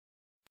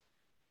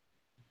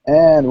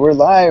And we're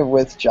live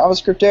with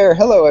JavaScript Air.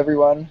 Hello,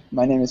 everyone.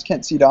 My name is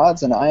Kent C.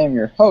 Dodds, and I am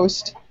your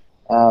host,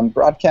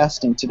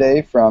 broadcasting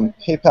today from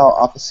PayPal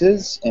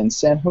offices in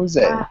San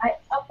Jose.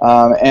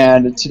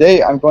 And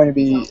today I'm going to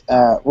be,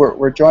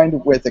 we're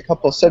joined with a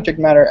couple subject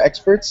matter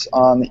experts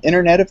on the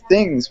Internet of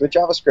Things with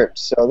JavaScript.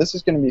 So this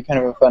is going to be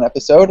kind of a fun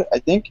episode, I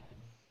think.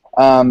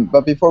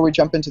 But before we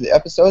jump into the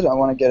episode, I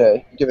want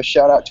to give a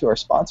shout out to our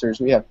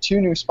sponsors. We have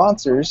two new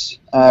sponsors,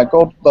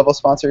 gold level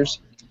sponsors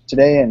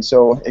today, and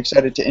so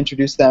excited to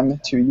introduce them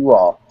to you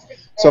all.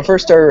 So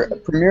first, our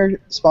premier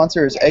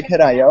sponsor is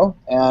Egghead.io,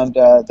 and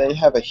they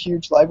have a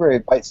huge library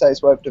of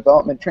bite-sized web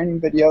development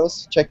training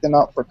videos. Check them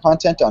out for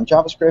content on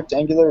JavaScript,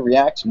 Angular,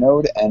 React,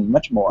 Node, and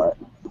much more.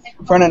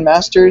 Front-End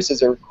Masters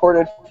is a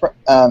recorded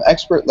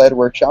expert-led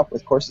workshop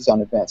with courses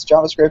on advanced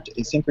JavaScript,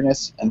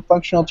 asynchronous, and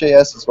functional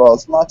JS, as well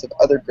as lots of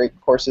other great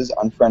courses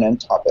on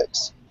front-end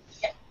topics.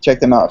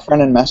 Check them out at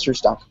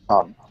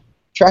frontendmasters.com.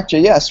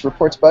 Track.js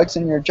reports bugs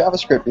in your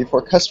JavaScript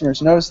before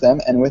customers notice them,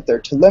 and with their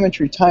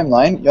telemetry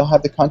timeline, you'll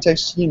have the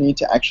context you need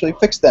to actually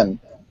fix them.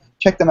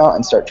 Check them out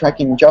and start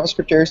tracking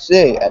JavaScript errors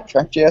today at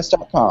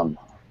trackjs.com.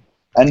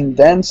 And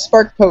then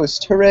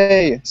SparkPost,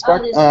 hooray!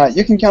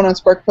 You can count on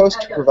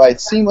SparkPost to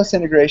provide seamless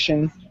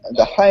integration,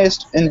 the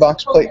highest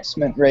inbox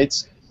placement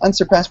rates,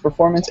 unsurpassed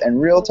performance, and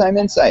real-time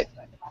insight.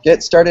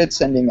 Get started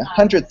sending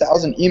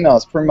 100,000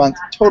 emails per month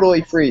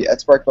totally free at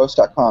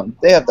sparkpost.com.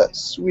 They have the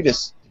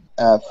sweetest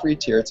free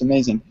tier. It's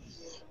amazing.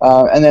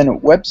 And then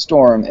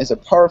WebStorm is a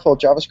powerful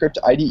JavaScript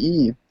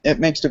IDE. It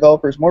makes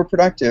developers more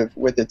productive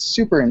with its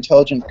super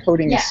intelligent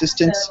coding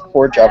assistance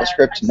for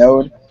JavaScript,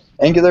 Node,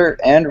 Angular,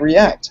 and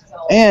React,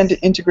 and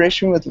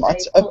integration with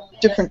lots of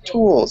different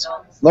tools.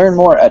 Learn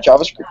more at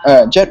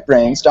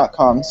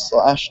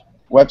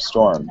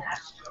jetbrains.com/WebStorm.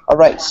 All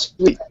right,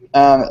 sweet.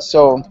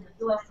 So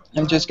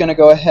I'm just going to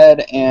go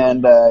ahead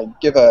and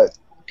give a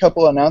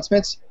couple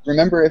announcements.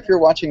 Remember, if you're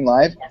watching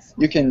live,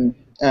 you can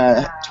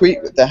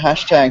tweet with the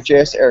hashtag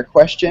jsAir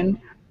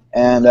question,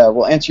 and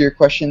we'll answer your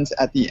questions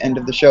at the end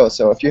of the show.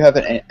 So if you have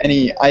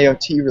any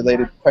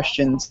IoT-related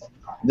questions,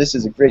 this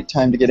is a great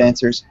time to get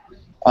answers.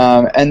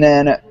 And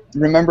then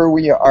remember,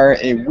 we are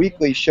a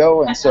weekly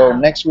show, and so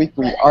next week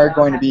we are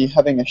going to be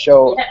having a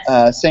show,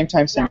 same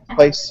time, same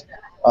place.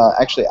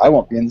 Actually, I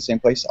won't be in the same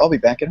place. I'll be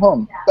back at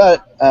home.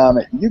 But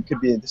you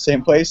could be in the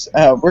same place.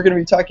 We're going to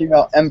be talking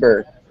about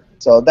Ember.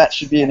 So that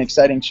should be an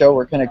exciting show.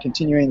 We're kind of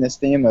continuing this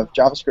theme of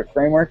JavaScript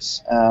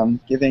frameworks,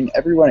 giving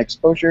everyone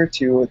exposure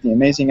to the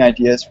amazing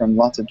ideas from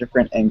lots of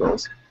different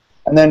angles.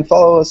 And then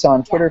follow us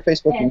on Twitter,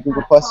 Facebook, and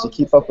Google+ to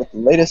keep up with the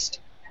latest.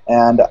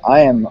 And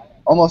I am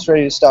almost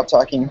ready to stop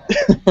talking.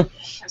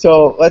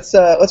 So let's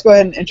go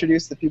ahead and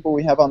introduce the people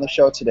we have on the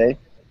show today.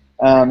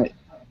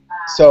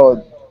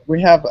 So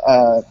we have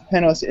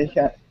Panos.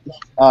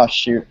 Oh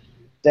shoot.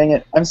 Dang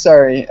it! I'm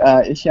sorry,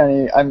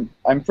 Ishiani.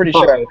 I'm pretty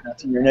sure I'm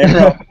pronouncing your name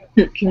wrong.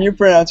 Can you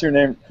pronounce your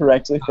name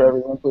correctly for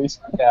everyone, please?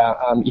 Yeah,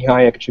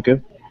 Ihai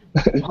Ekachuku.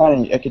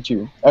 Ihani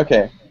Ekachu.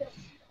 Okay.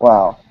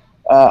 Wow.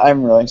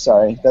 I'm really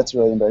sorry. That's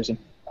really embarrassing.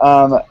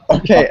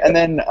 Okay, and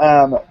then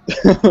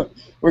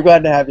we're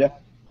glad to have you.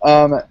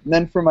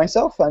 Then for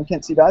myself, I'm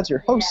Kent C. Dodds, your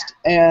host,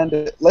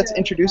 and let's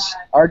introduce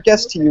our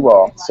guest to you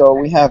all. So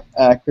we have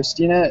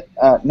Kristina.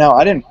 No,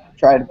 I didn't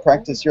try to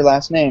practice your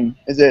last name.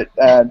 Is it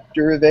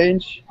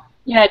Durivage?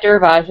 Yeah,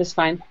 Durivage is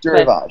fine.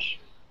 Durivage.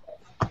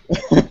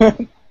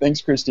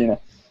 Thanks, Kristina.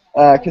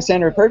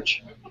 Kassandra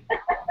Perch.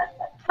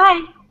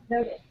 Hi.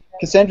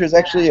 Cassandra is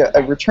actually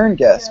a return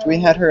guest. We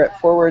had her at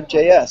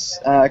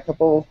Forward.js a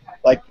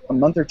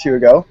month or two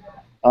ago,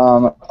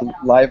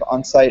 live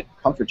on-site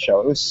conference show.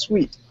 It was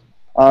sweet.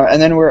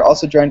 And then we're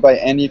also joined by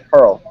Andy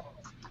Carle.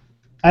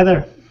 Hi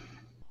there.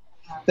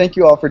 Thank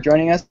you all for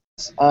joining us.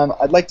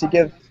 I'd like to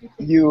give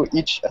you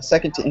each a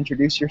second to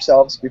introduce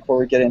yourselves before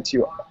we get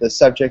into the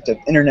subject of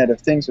Internet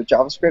of Things with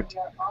JavaScript.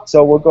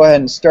 So we'll go ahead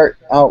and start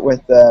out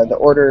with the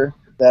order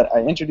that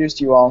I introduced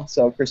you all.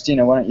 So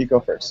Kristina, why don't you go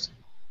first?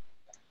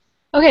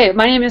 Okay,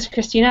 my name is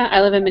Kristina.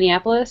 I live in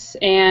Minneapolis,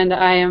 and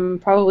I am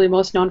probably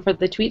most known for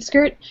the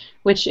TweetSkirt,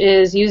 which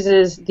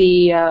uses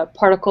the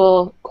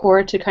particle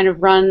core to kind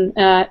of run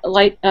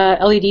light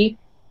LED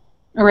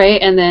array,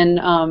 and then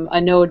a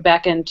node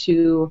backend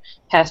to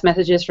pass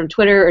messages from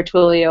Twitter or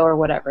Twilio or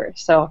whatever.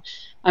 So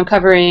I'm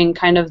covering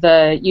kind of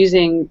the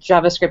using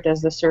JavaScript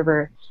as the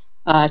server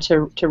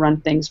to run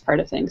things, part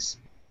of things.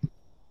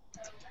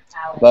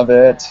 Love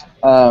it.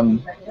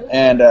 And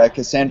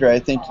Cassandra, I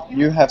think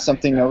you have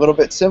something a little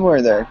bit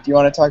similar there. Do you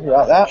want to talk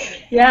about that?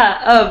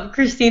 Yeah,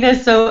 Kristina.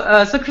 So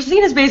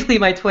Kristina's basically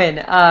my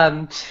twin.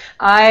 I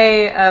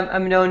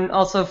am known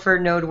also for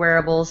Node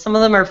wearables. Some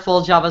of them are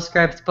full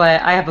JavaScript,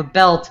 but I have a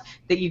belt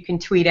that you can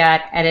tweet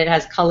at, and it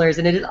has colors,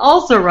 and it is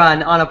also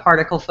run on a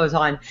particle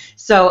photon.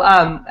 So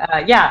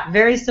yeah,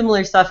 very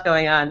similar stuff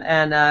going on.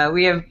 And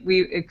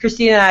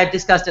Kristina and I have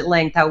discussed at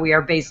length how we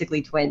are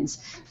basically twins.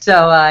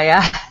 So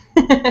yeah.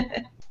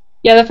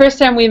 Yeah, the first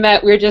time we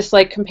met, we were just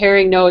like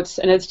comparing notes,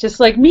 and it's just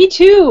like, me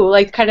too,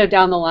 like kind of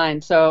down the line.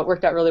 So it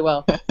worked out really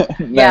well. Nice.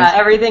 Yeah,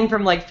 everything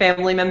from like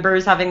family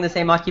members having the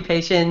same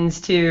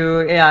occupations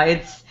to, yeah,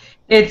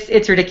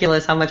 It's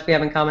ridiculous how much we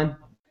have in common.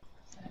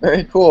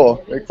 Very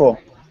cool. Very cool.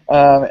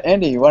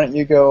 Andy, why don't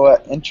you go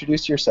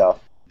introduce yourself?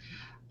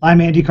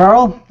 I'm Andy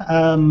Carle.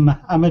 I'm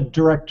a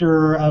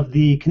director of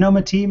the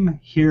Canoma team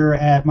here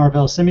at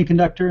Marvell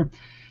Semiconductor,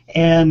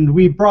 and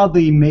we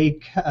broadly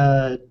make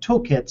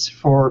toolkits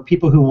for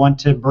people who want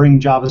to bring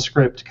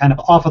JavaScript kind of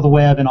off of the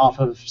web and off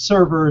of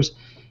servers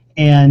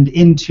and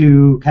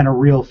into kind of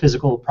real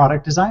physical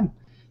product design.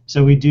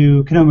 So we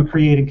do Canoma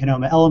Create and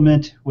Canoma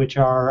Element, which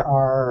are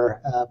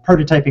our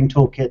prototyping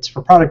toolkits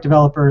for product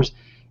developers,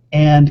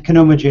 and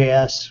Canoma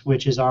JS,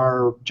 which is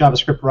our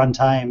JavaScript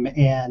runtime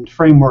and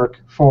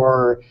framework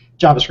for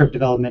JavaScript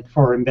development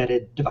for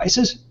embedded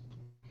devices.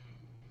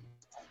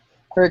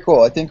 Very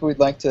cool. I think we'd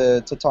like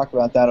to talk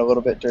about that a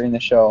little bit during the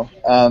show.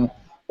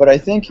 But I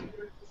think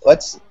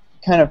let's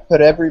kind of put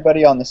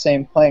everybody on the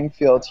same playing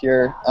field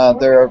here.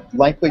 There are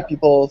likely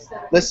people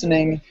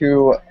listening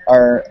who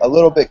are a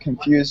little bit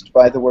confused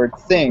by the word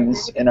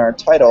things in our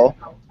title.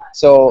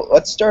 So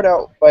let's start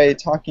out by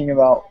talking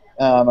about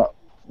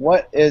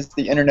what is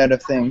the Internet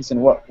of Things, and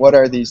what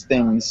are these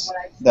things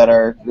that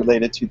are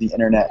related to the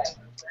Internet?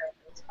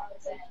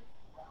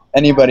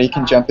 Anybody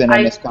can jump in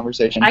on this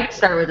conversation. I can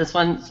start with this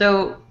one.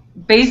 So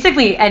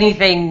basically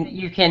anything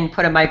you can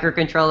put a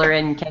microcontroller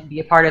in can be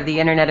a part of the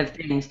Internet of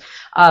Things.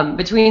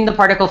 Between the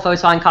particle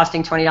photon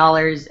costing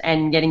 $20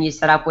 and getting you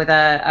set up with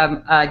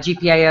a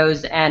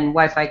GPIOs and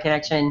Wi-Fi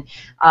connection,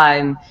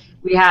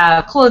 we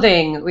have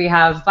clothing, we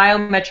have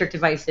biometric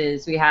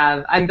devices,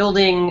 I'm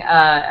building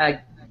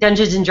a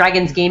Dungeons and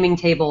Dragons gaming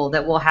table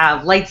that will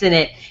have lights in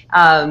it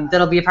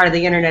that'll be a part of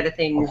the Internet of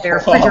Things. There are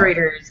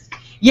refrigerators.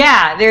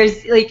 Yeah,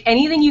 there's like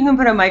anything you can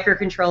put a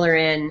microcontroller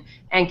in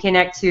and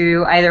connect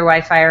to either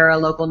Wi-Fi or a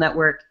local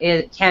network.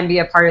 It can be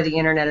a part of the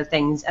Internet of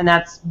Things, and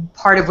that's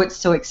part of what's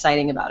so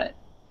exciting about it.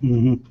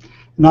 Mm-hmm.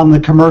 And on the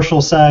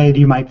commercial side,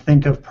 you might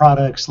think of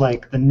products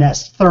like the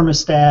Nest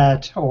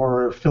thermostat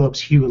or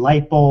Philips Hue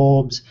light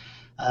bulbs,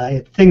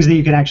 things that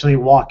you can actually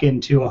walk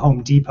into a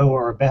Home Depot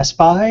or a Best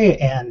Buy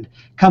and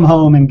come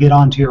home and get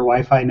onto your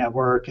Wi-Fi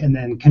network and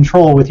then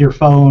control with your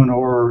phone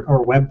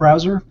or web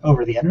browser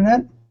over the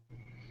Internet.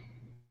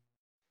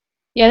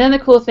 Yeah, then the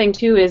cool thing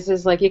too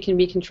is like it can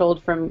be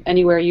controlled from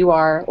anywhere you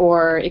are,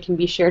 or it can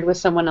be shared with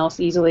someone else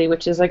easily,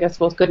 which is, I guess,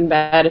 both good and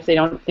bad if they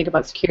don't think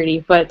about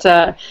security. But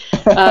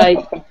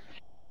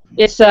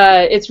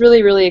it's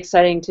really, really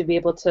exciting to be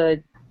able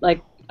to,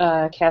 like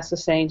Cass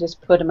was saying, just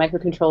put a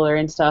microcontroller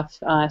in stuff,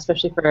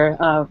 especially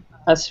for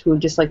us who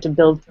just like to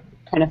build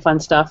kind of fun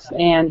stuff,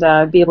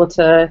 and be able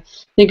to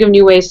think of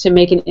new ways to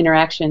make an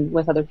interaction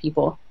with other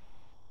people.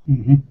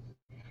 Mm-hmm.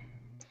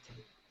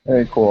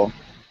 Very cool.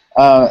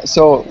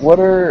 So what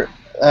are,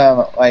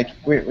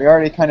 we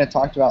already kind of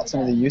talked about some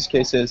of the use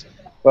cases,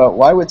 but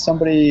why would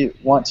somebody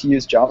want to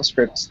use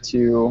JavaScript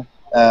to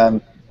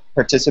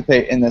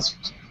participate in this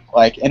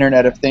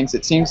Internet of Things?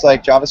 It seems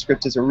like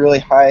JavaScript is a really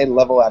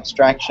high-level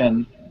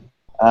abstraction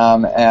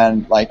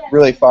and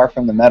really far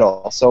from the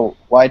metal. So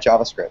why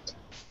JavaScript?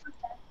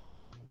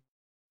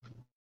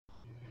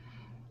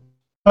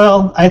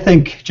 Well, I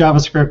think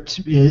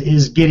JavaScript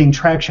is getting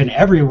traction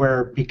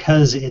everywhere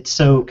because it's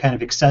so kind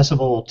of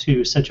accessible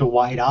to such a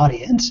wide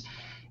audience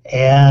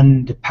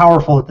and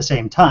powerful at the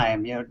same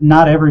time.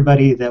 Not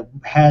everybody that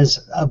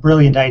has a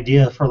brilliant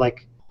idea for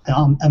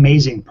an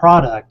amazing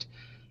product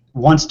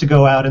wants to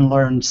go out and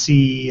learn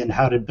C and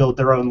how to build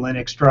their own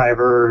Linux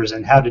drivers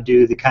and how to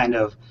do the kind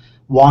of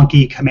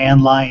wonky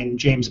command line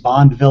James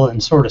Bond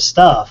villain sort of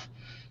stuff.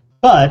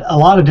 But a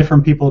lot of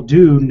different people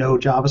do know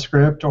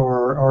JavaScript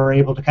or are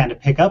able to kind of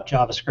pick up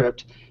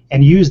JavaScript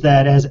and use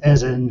that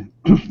as an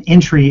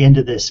entry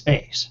into this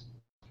space.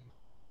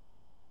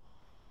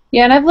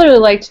 Yeah, and I've literally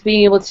liked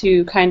being able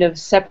to kind of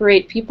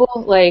separate people.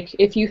 Like,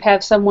 if you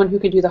have someone who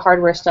can do the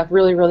hardware stuff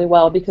really, really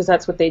well, because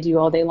that's what they do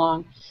all day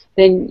long,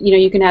 then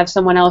you can have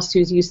someone else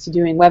who's used to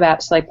doing web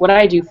apps, like what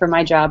I do for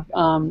my job,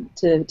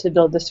 to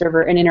build the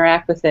server and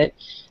interact with it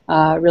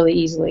really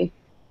easily.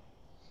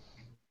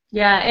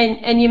 Yeah,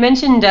 and you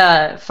mentioned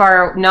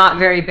far not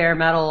very bare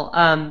metal.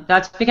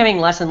 That's becoming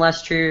less and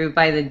less true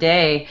by the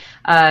day.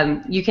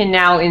 You can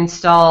now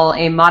install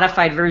a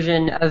modified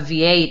version of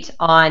V8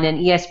 on an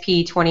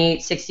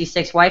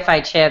ESP2866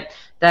 Wi-Fi chip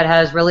that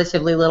has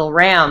relatively little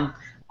RAM,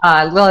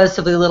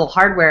 relatively little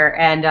hardware,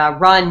 and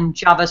run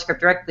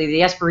JavaScript directly.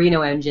 The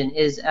Esperino engine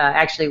is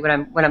actually what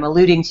I'm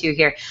alluding to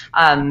here.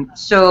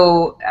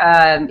 So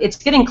it's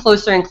getting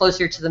closer and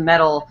closer to the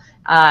metal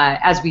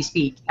as we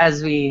speak,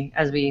 as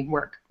we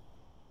work.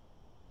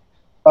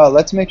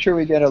 Let's make sure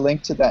we get a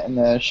link to that in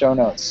the show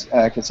notes,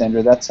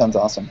 Kassandra. That sounds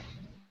awesome.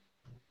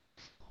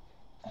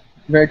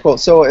 Very cool.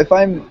 So if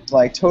I'm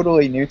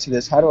totally new to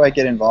this, how do I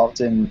get involved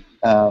in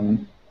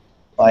in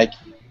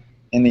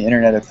the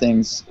Internet of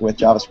Things with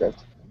JavaScript?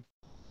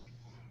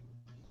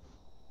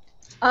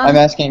 I'm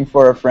asking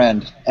for a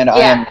friend, and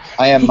yeah.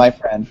 I am my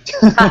friend.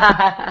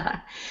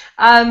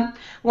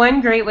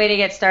 One great way to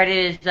get started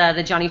is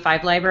the Johnny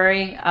 5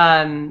 library,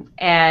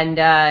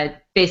 and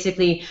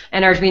basically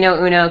an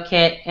Arduino Uno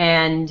kit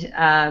and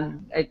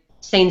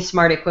Sane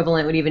Smart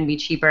equivalent would even be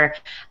cheaper.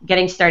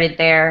 Getting started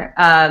there.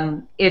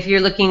 If you're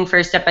looking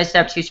for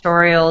step-by-step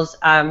tutorials,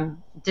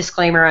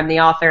 disclaimer, I'm the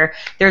author.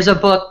 There's a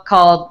book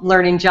called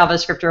Learning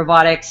JavaScript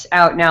Robotics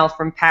out now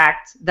from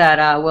Pact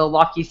that will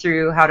walk you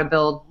through how to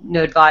build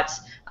node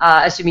bots,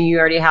 assuming you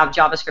already have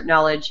JavaScript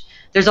knowledge.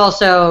 There's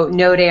also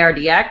Node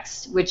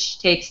ARDX, which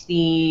takes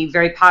the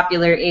very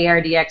popular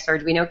ARDX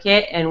Arduino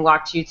kit and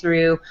walks you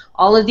through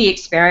all of the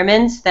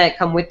experiments that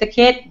come with the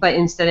kit, but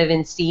instead of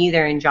in C,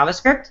 they're in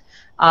JavaScript.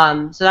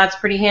 So that's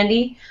pretty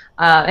handy.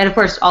 And of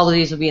course, all of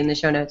these will be in the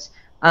show notes.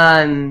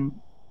 So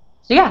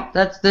yeah,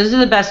 those are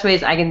the best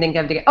ways I can think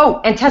of to get. Oh,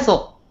 and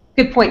Tessel.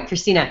 Good point,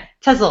 Kristina.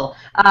 Tessel.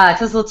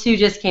 Tessel 2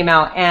 just came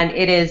out, and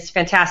it is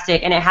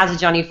fantastic, and it has a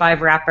Johnny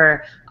 5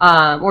 wrapper,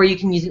 or you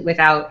can use it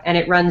without, and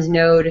it runs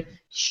Node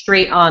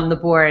straight on the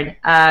board,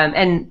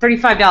 and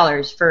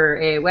 $35 for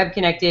a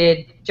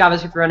web-connected,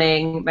 JavaScript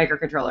running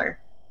microcontroller.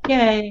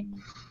 Yay!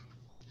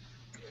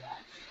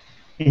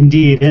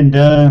 Indeed, and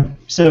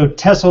so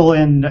Tessel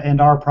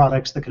and our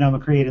products, the Konoma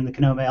Create and the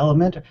Konoma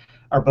Element,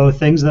 are both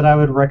things that I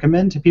would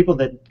recommend to people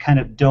that kind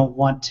of don't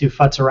want to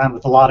futz around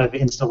with a lot of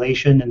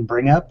installation and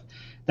bring up.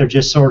 They're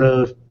just sort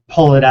of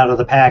pull it out of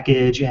the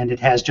package, and it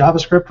has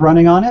JavaScript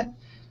running on it.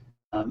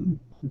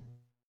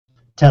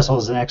 Tessel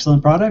is an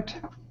excellent product.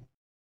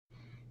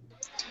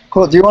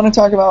 Cool. Do you want to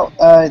talk about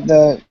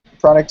the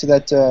product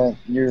that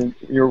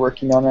you're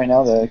working on right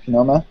now, the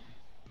Konoma?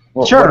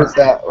 Sure. What is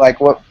that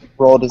like? What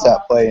role does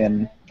that play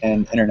in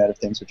Internet of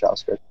Things with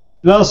JavaScript?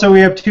 Well, so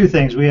we have two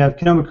things. We have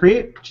Konoma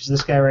Create, which is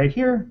this guy right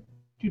here,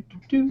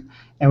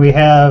 and we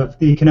have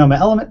the Konoma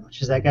Element,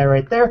 which is that guy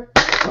right there.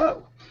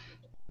 Whoa.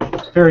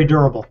 Very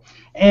durable.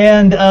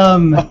 And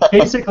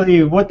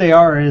basically what they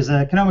are is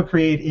Konoma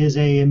Create is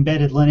a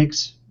embedded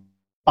Linux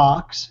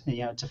box.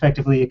 You know, it's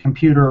effectively a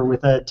computer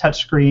with a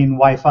touchscreen,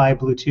 Wi-Fi,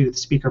 Bluetooth,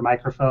 speaker,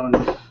 microphone,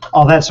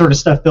 all that sort of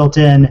stuff built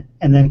in.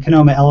 And then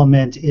Konoma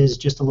Element is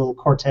just a little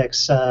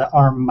Cortex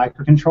ARM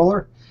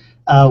microcontroller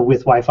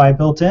with Wi-Fi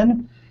built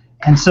in.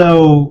 And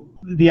so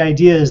the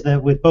idea is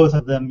that with both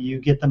of them, you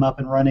get them up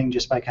and running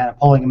just by kind of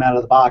pulling them out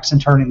of the box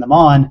and turning them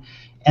on,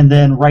 and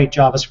then write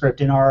JavaScript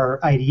in our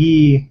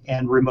IDE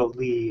and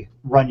remotely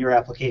run your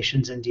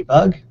applications and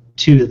debug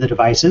to the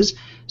devices.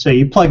 So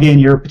you plug in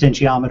your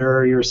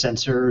potentiometer, your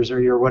sensors, or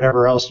your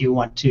whatever else you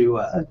want to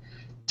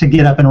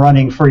get up and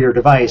running for your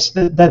device.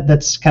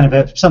 That's kind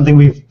of something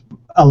we've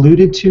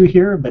alluded to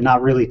here, but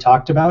not really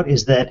talked about,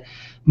 is that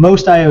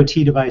most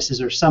IoT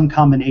devices are some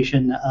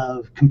combination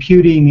of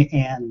computing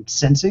and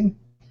sensing.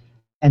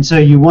 And so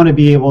you want to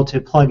be able to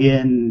plug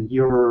in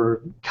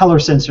your color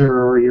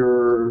sensor or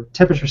your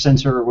temperature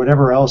sensor or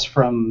whatever else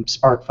from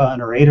SparkFun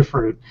or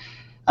Adafruit,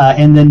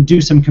 and then do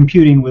some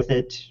computing with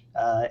it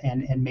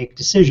and make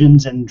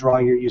decisions and draw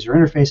your user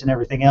interface and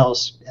everything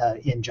else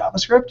in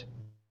JavaScript.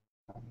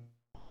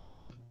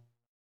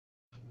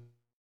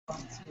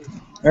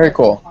 Very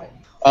cool.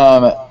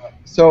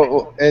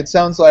 So it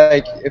sounds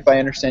like, if I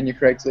understand you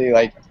correctly,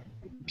 like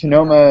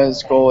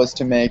Konoma's goal is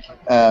to make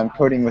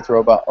coding with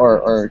robot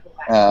or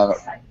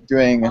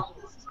doing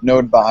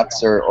node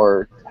bots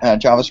or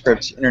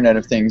JavaScript Internet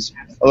of Things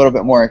a little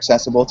bit more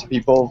accessible to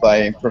people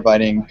by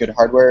providing good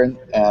hardware and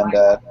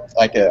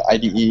like a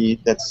IDE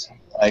that's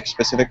like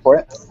specific for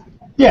it.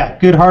 Yeah,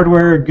 good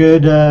hardware,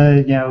 good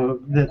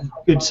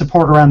good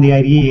support around the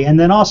IDE, and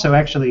then also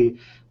actually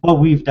what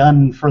we've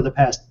done for the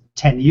past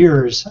 10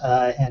 years,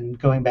 and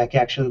going back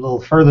actually a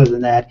little further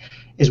than that,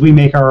 is we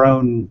make our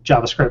own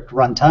JavaScript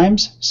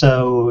runtimes.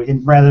 So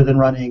rather than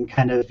running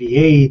kind of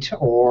V8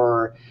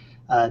 or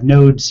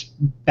Node's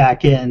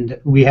backend,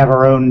 we have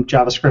our own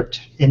JavaScript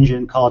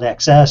engine called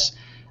XS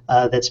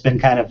that's been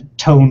kind of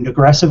tuned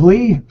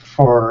aggressively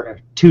for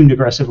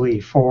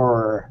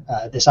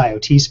this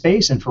IoT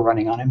space and for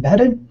running on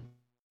embedded.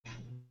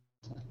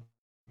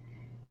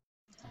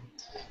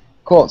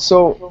 Cool.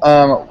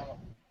 So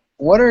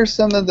what are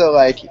some of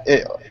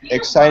the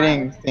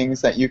exciting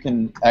things that you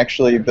can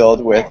actually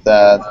build with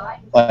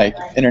like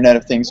Internet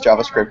of Things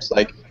JavaScript?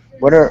 Like,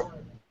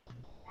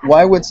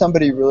 why would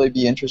somebody really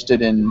be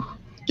interested in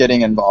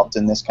getting involved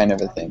in this kind of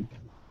a thing?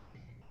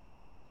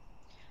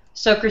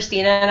 So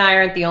Kristina and I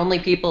aren't the only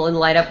people in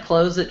light-up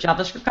clothes at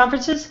JavaScript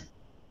conferences?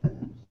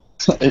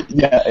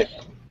 Yeah.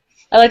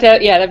 I like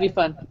that. Yeah, that'd be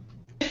fun.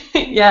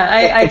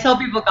 Yeah, I tell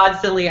people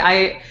constantly.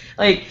 I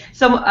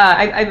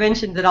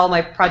mentioned that all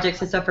my projects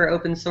and stuff are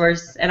open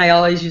source, and I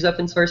always use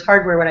open source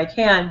hardware when I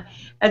can.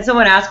 And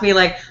someone asked me,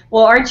 like,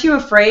 well, aren't you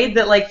afraid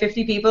that, like,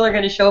 50 people are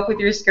going to show up with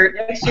your skirt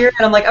next year?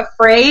 And I'm like,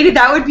 afraid?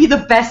 That would be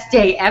the best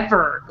day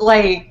ever.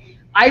 Like,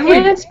 I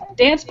would...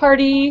 Dance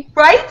party.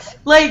 Right?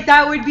 Like,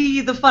 that would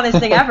be the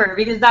funnest thing ever,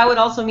 because that would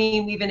also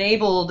mean we've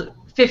enabled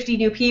 50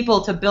 new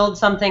people to build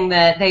something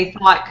that they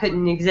thought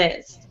couldn't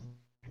exist.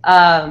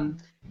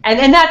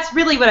 And that's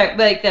really what I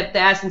like, the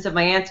essence of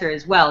my answer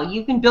as well.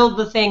 You can build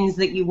the things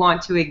that you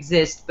want to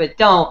exist but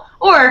don't,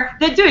 or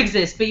that do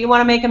exist but you want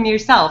to make them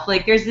yourself.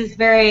 Like there's this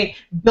very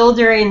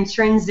builder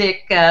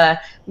intrinsic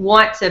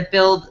want to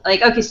build,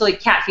 like, okay, so like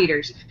cat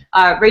feeders.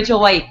 Rachel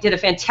White did a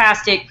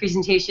fantastic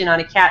presentation on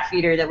a cat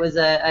feeder that was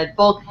a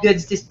bulk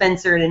goods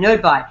dispenser and a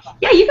node bot.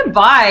 Yeah, you can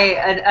buy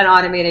an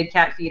automated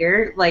cat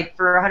feeder like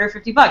for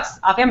 $150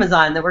 off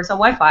Amazon that works on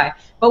Wi-Fi.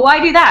 But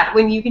why do that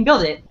when you can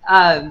build it?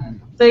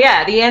 So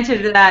yeah, the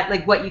answer to that,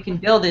 like what you can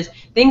build, is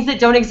things that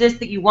don't exist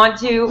that you want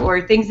to,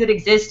 or things that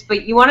exist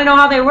but you want to know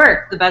how they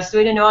work. The best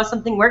way to know how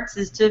something works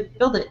is to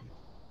build it.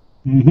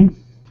 Mm-hmm.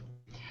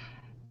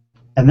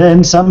 And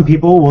then some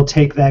people will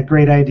take that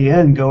great idea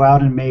and go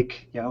out and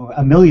make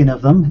 1 million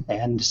of them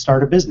and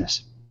start a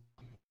business.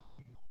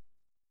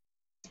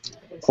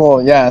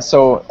 Cool. Yeah.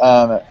 So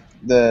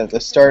the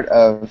start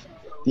of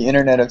the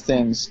Internet of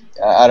Things,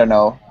 I don't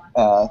know,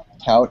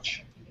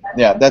 couch.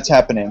 Yeah, that's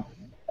happening.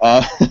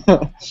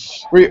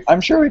 I'm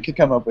sure we could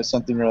come up with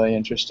something really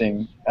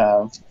interesting.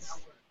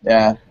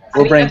 Yeah,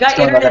 we'll brainstorm. I've got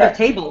Internet of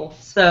Table,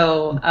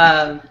 so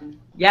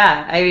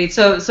yeah. I mean,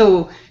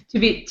 so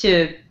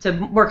to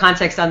more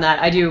context on that,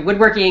 I do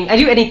woodworking. I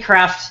do any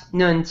craft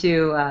known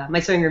to. My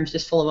sewing room's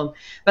just full of them,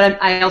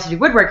 but I also do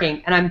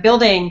woodworking, and I'm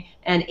building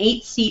an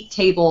 8-seat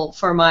table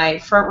for my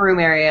front room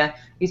area.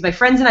 Because my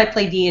friends and I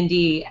play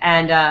D&D,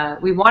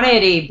 and we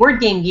wanted a Board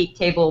Game Geek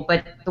table,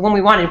 but the one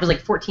we wanted was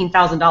like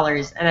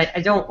 $14,000, and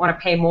I don't want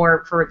to pay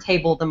more for a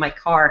table than my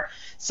car.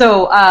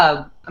 So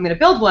I'm going to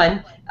build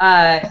one,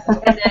 and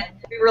then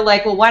we were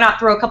like, well, why not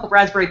throw a couple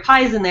Raspberry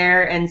Pis in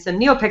there and some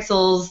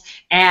NeoPixels,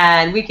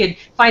 and we could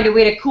find a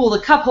way to cool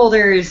the cup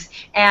holders,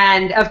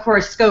 and of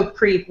course scope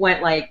creep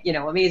went like,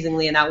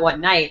 amazingly in that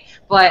one night.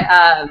 But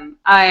I'm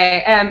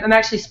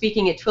actually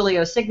speaking at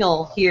Twilio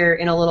Signal here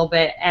in a little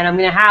bit, and I'm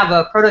going to have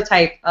a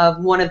prototype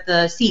of one of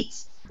the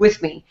seats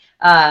with me,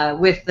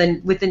 with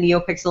the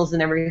NeoPixels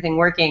and everything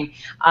working.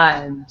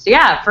 So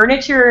yeah,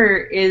 furniture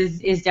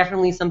is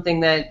definitely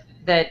something that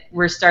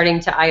we're starting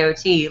to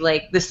IoT.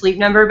 Like the Sleep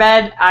Number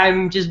bed,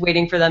 I'm just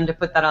waiting for them to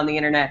put that on the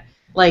internet.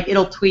 Like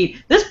it'll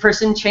tweet, this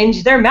person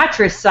changed their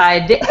mattress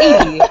side to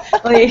 80.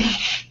 Like,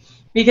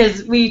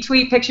 because we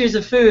tweet pictures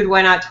of food,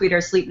 why not tweet our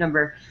sleep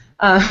number?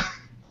 Yeah,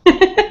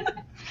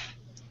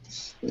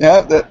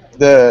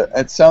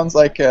 it sounds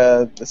like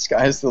the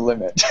sky's the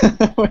limit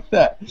with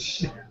that.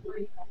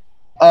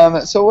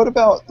 So what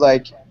about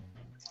like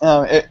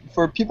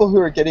for people who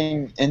are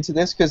getting into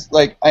this? Because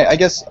like I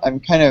guess I'm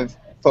kind of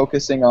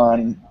focusing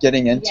on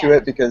getting into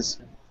it because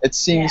it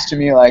seems to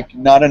me like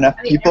not enough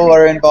people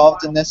are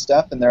involved in this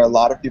stuff, and there are a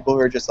lot of people who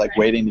are just like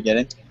waiting to get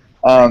in.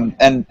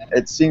 And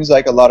it seems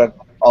like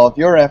all of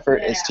your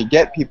effort is to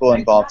get people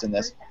involved in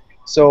this.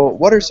 So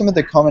what are some of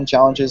the common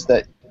challenges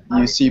that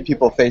you see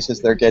people face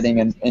as they're getting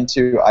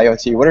into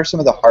IoT? What are some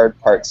of the hard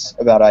parts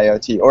about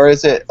IoT? Or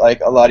is it like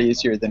a lot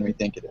easier than we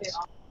think it is?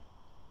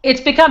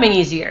 It's becoming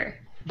easier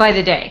by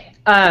the day.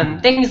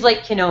 Things like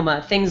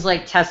Kinoma, things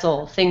like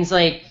Tessel, things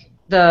like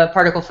the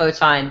particle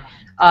photon,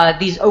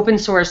 these open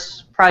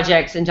source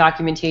projects and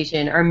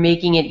documentation are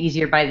making it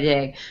easier by the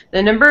day.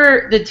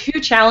 The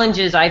two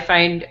challenges I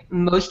find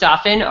most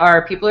often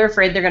are people are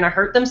afraid they're going to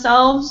hurt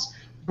themselves,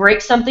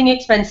 break something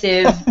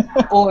expensive,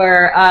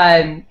 or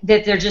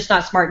that they're just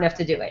not smart enough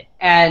to do it.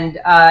 And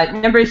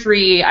number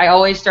 3, I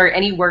always start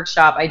any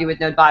workshop I do with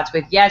NodeBots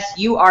with, yes,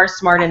 you are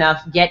smart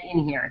enough, get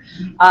in here.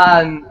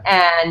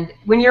 And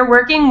when you're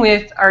working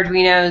with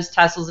Arduinos,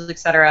 Tessels,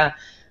 etc.,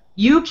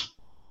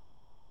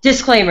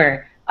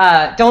 disclaimer,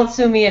 don't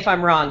sue me if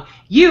I'm wrong.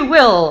 You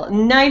will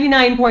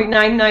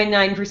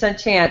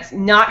 99.999% chance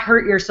not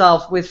hurt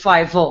yourself with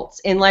 5 volts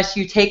unless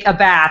you take a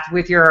bath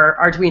with your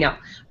Arduino.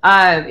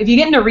 If you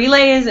get into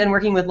relays and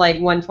working with like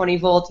 120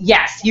 volts,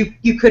 yes,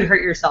 you could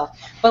hurt yourself.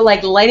 But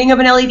like lighting up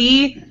an LED,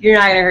 you're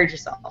not gonna hurt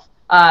yourself.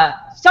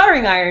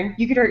 Soldering iron,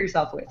 you could hurt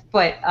yourself with.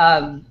 But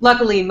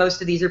luckily,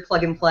 most of these are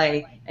plug and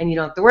play, and you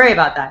don't have to worry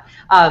about that.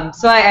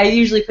 So I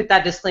usually put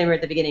that disclaimer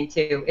at the beginning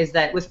too, is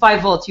that with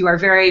 5 volts, you are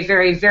very,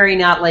 very, very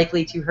not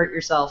likely to hurt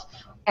yourself.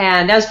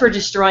 And as for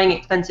destroying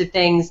expensive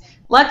things,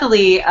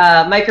 luckily,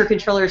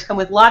 microcontrollers come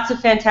with lots of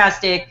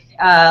fantastic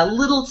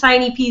little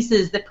tiny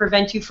pieces that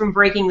prevent you from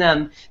breaking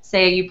them.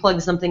 Say you plug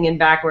something in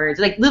backwards.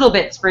 Like little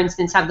bits, for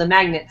instance, have the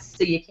magnets,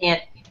 so you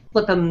can't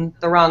flip them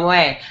the wrong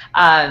way.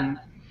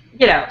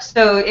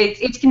 So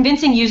it's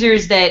convincing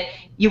users that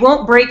you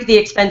won't break the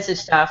expensive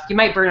stuff. You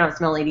might burn out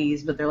some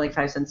LEDs, but they're like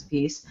 5 cents a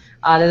piece.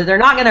 That they're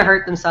not going to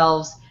hurt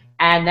themselves,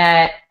 and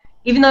that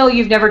even though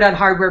you've never done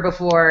hardware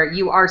before,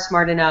 you are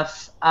smart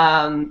enough.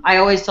 I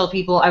always tell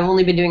people I've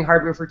only been doing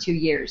hardware for 2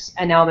 years,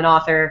 and now I'm an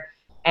author,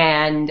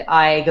 and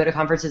I go to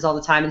conferences all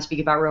the time and speak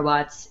about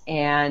robots.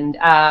 And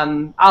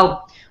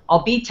I'll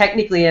be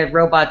technically a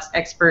robots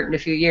expert in a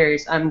few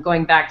years. I'm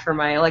going back for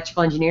my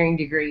electrical engineering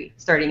degree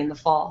starting in the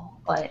fall.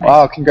 But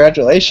wow,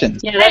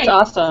 congratulations. Yeah, that's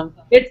awesome.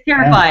 It's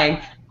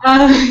terrifying.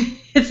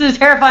 It's a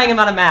terrifying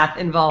amount of math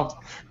involved.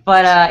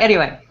 But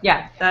anyway,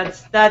 yeah,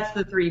 that's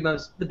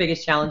the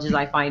biggest challenges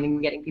I find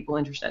in getting people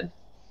interested.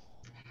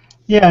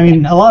 Yeah, I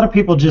mean, a lot of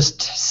people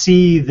just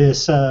see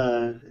this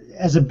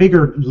as a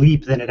bigger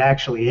leap than it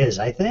actually is,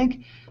 I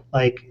think.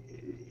 Like,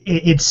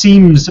 it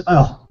seems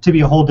to be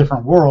a whole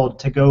different world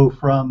to go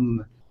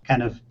from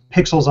kind of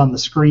pixels on the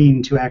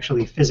screen to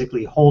actually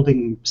physically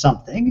holding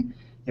something,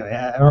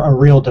 a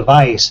real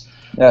device.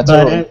 Yeah,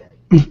 totally.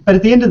 But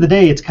at the end of the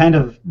day, it's kind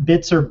of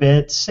bits are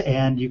bits,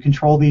 and you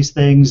control these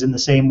things in the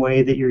same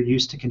way that you're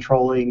used to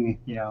controlling,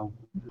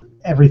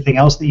 everything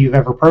else that you've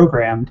ever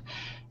programmed.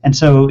 And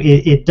so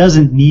it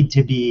doesn't need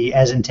to be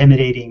as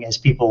intimidating as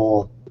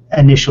people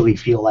initially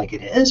feel like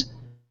it is.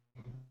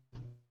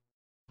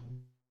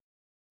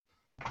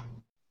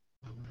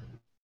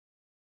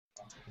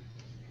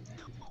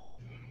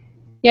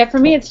 Yeah, for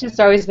me, it's just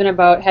always been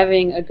about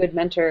having a good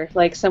mentor,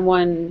 like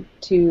someone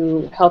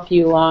to help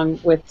you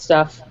along with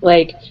stuff.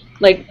 Like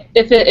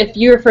if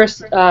your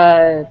first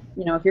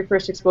if your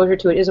first exposure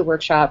to it is a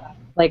workshop,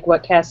 like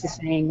what Cass is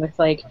saying, with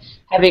like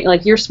having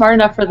like you're smart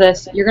enough for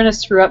this, you're gonna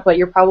screw up, but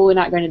you're probably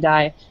not going to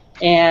die,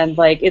 and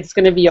like it's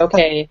gonna be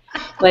okay.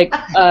 Like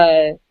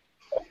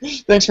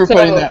Thanks for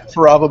putting that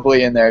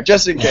probably in there,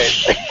 just in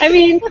case. I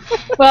mean,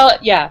 well,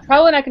 yeah,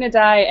 probably not going to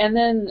die, and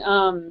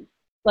then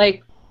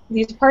like.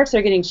 These parts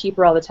are getting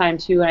cheaper all the time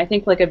too, and I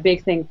think like a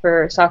big thing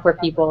for software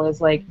people is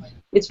like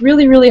it's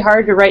really, really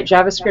hard to write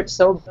JavaScript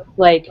to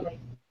write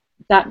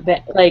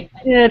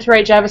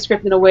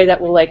JavaScript in a way that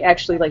will like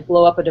actually like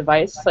blow up a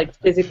device, like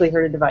physically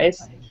hurt a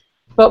device.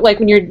 But like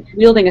when you're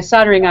wielding a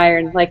soldering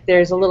iron, like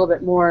there's a little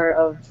bit more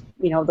of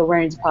the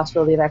wearing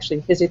possibility of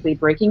actually physically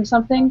breaking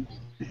something.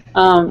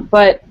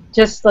 But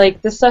just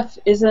like this stuff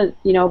isn't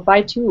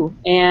buy two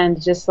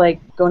and just like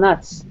go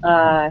nuts.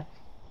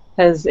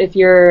 Because if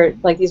you're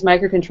like these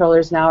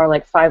microcontrollers now are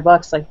like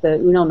 $5, like the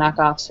Uno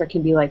knockoffs, or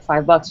can be like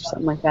 $5 or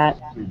something like that.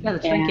 Yeah, the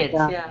trinkets.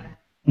 Yeah.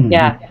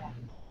 Yeah.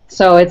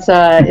 So it's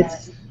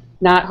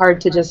not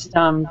hard to just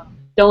don't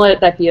let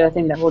that be a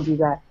thing that holds you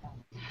back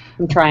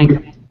from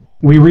trying.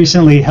 We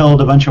recently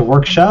held a bunch of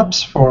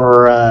workshops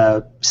for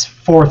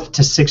 4th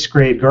to 6th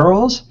grade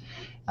girls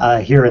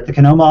here at the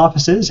Canoma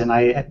offices, and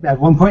I at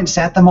one point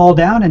sat them all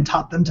down and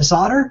taught them to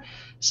solder.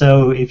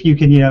 So if you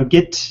can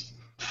get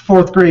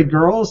 4th grade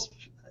girls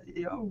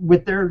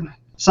with their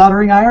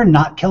soldering iron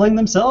not killing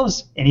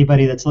themselves,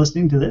 anybody that's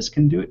listening to this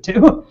can do it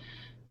too.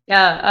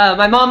 Yeah,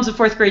 my mom's a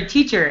 4th grade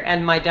teacher,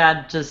 and my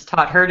dad just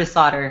taught her to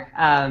solder.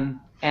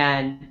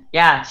 And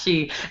yeah,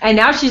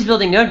 now she's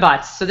building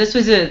NodeBots. So this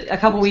was a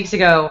couple weeks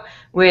ago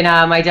when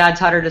my dad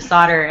taught her to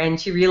solder,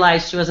 and she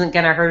realized she wasn't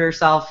gonna hurt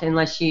herself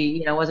unless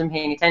she wasn't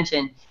paying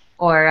attention.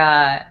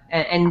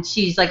 And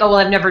she's like, oh well,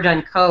 I've never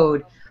done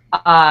code.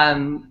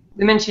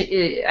 We mentioned,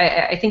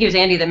 I think it was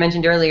Andy that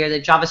mentioned earlier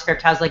that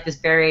JavaScript has like this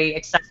very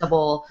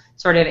accessible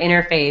sort of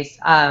interface.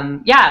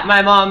 Yeah,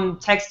 my mom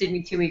texted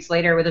me 2 weeks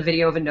later with a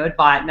video of a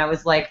NodeBot, and I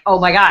was like, oh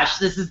my gosh,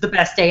 this is the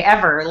best day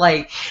ever.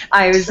 Like,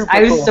 I was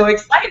so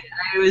excited.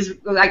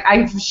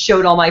 I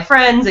showed all my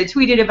friends, I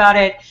tweeted about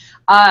it.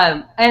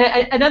 And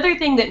another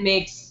thing that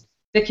makes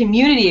the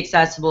community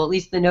accessible, at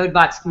least the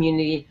NodeBots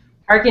community,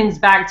 harkens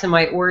back to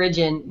my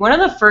origin. One of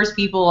the first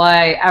people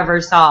I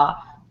ever saw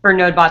for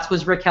NodeBots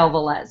was Raquel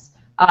Velez.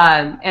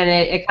 And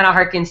it kind of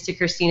harkens to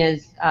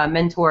Kristina's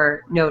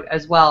mentor note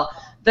as well.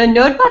 The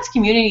NodeBots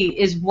community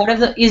is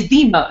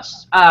the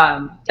most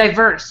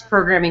diverse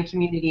programming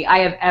community I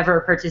have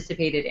ever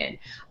participated in.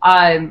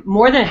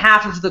 More than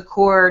half of the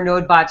core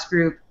NodeBots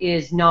group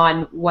is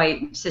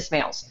non-white cis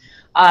males.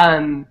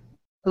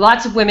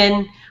 Lots of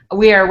women.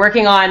 We are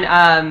working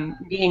on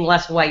being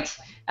less white,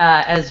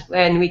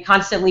 and we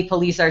constantly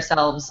police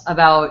ourselves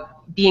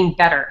about being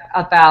better,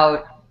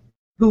 about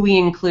who we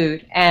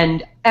include,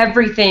 and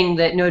everything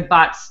that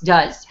NodeBots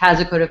does has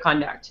a code of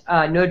conduct.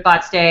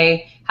 NodeBots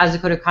Day has a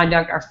code of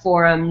conduct, our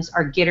forums,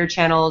 our Gitter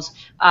channels.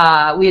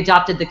 We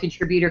adopted the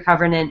contributor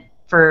covenant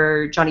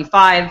for Johnny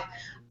 5.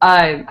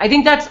 I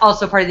think that's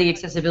also part of the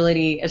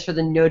accessibility as for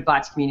the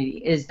NodeBots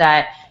community, is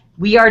that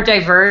we are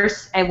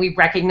diverse and we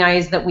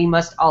recognize that we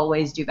must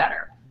always do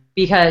better.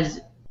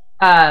 Because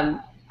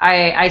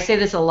I say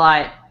this a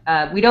lot,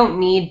 we don't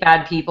need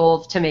bad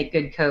people to make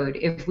good code.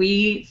 If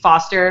we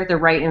foster the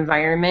right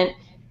environment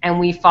and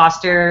we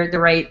foster the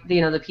right,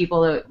 the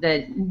people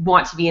that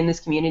want to be in this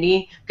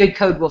community, good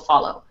code will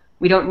follow.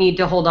 We don't need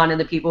to hold on to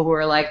the people who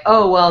are like,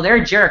 oh, well, they're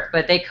a jerk,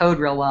 but they code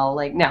real well.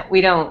 Like, no, we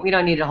don't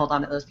need to hold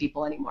on to those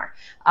people anymore.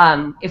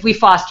 If we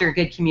foster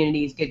good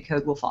communities, good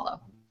code will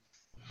follow.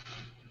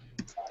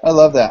 I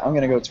love that. I'm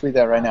going to go tweet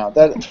that right now.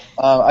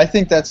 I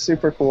think that's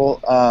super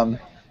cool.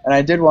 And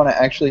I did want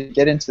to actually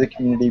get into the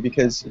community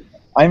because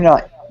I'm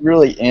not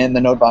really in the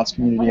NodeBots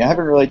community. I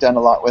haven't really done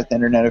a lot with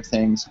Internet of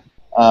Things.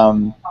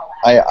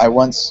 I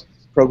once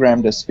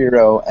programmed a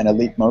Sphero and a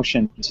Leap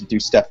Motion to do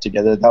stuff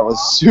together. That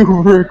was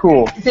super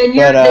cool. Then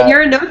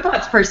you're a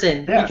NodeBots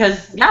person,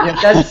 because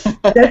that's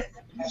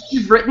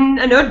you've written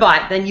a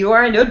NodeBot. Then you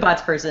are a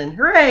NodeBots person.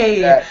 Hooray!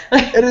 Yeah,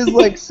 it is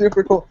like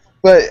super cool.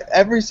 But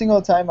every single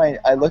time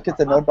I look at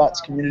the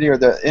NodeBots community or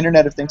the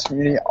Internet of Things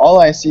community, all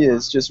I see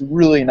is just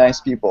really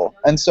nice people.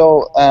 And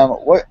so,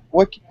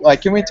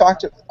 what can we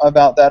talk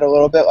about that a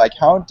little bit? Like,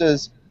 how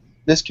does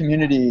this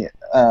community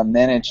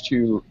manage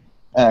to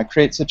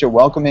create such a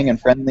welcoming and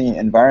friendly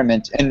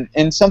environment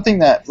and something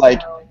that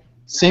like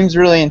seems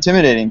really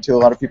intimidating to a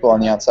lot of people on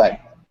the outside.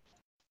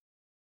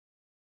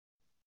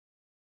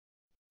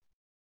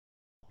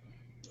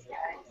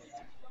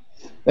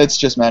 It's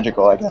just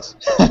magical, I guess.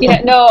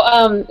 Yeah,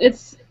 no,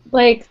 it's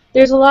like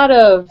there's a lot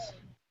of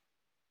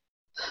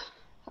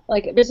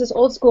like there's this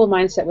old school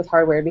mindset with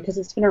hardware because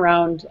it's been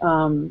around,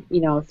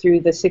 through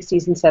the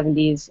 60s and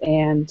 70s,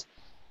 and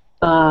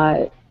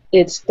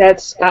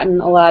that's gotten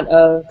a lot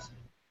of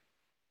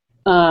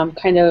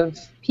kind of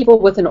people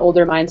with an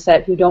older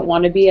mindset who don't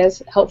want to be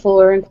as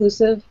helpful or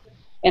inclusive.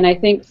 And I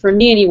think for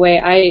me anyway,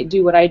 I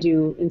do what I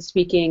do in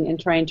speaking and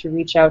trying to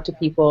reach out to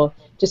people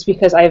just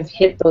because I've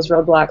hit those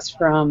roadblocks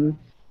from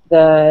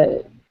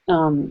the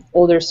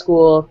older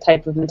school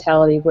type of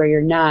mentality where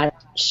you're not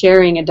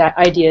sharing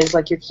ideas,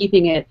 like you're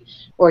keeping it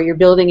or you're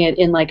building it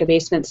in like a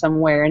basement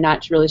somewhere and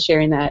not really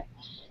sharing that.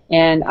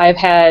 And I've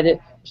had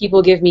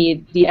people give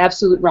me the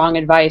absolute wrong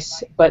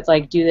advice, but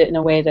like do it in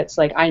a way that's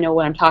like I know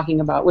what I'm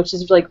talking about, which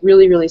is like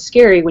really, really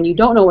scary when you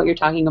don't know what you're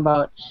talking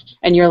about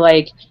and you're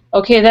like,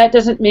 okay, that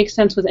doesn't make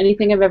sense with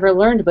anything I've ever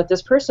learned, but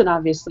this person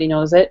obviously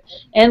knows it.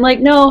 And like,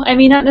 no, I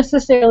mean, not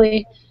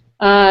necessarily.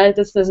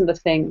 This isn't the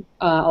thing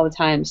all the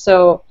time.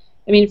 So,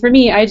 I mean, for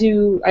me, I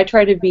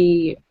try to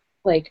be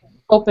like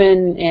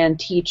open and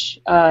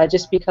teach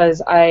just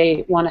because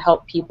I want to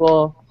help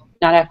people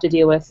not have to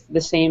deal with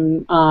the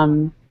same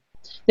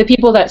the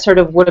people that sort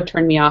of would have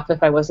turned me off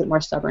if I wasn't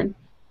more stubborn.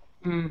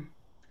 Mm.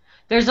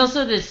 There's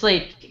also this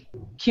like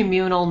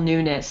communal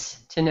newness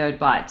to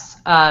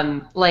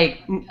NodeBots.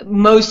 Like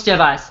most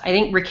of us, I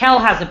think Raquel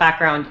has a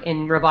background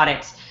in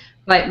robotics,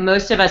 but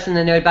most of us in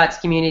the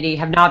NodeBots community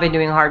have not been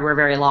doing hardware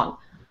very long.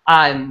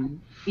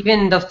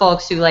 Even the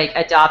folks who like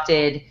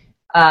adopted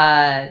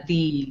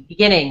the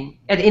beginning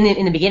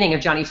in the beginning of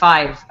Johnny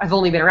 5 have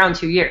only been around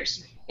 2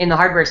 years in the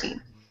hardware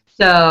scene.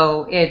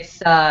 So it's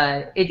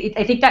I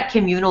think that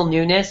communal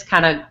newness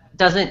kind of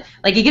doesn't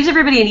like it gives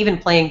everybody an even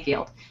playing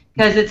field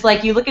because it's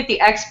like you look at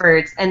the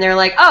experts and they're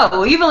like, oh,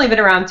 well, you've only been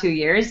around 2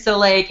 years, so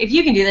like if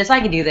you can do this,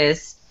 I can do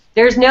this.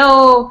 There's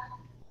no,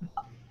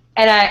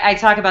 and I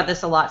talk about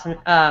this a lot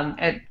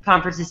at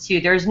conferences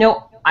too. There's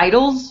no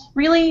idols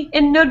really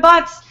in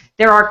NodeBots.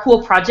 There are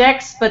cool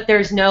projects, but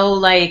there's no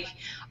like,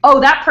 oh,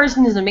 that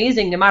person is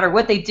amazing no matter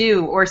what they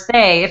do or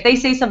say. If they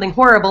say something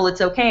horrible,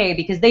 it's okay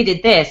because they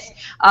did this.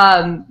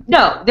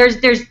 No,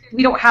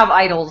 we don't have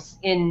idols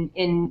in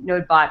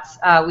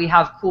NodeBots. We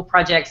have cool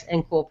projects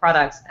and cool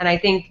products, and I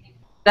think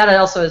that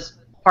also is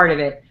part of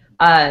it.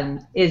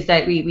 Is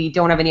that we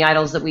don't have any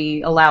idols that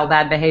we allow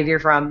bad behavior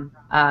from.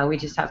 We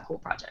just have cool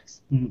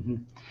projects. Mm-hmm.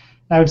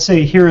 I would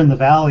say here in the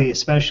Valley,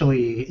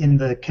 especially in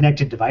the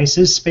connected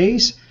devices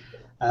space,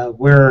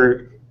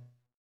 where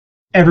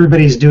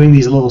everybody's doing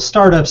these little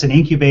startups and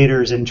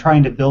incubators and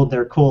trying to build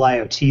their cool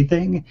IoT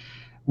thing,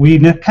 we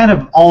kind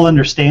of all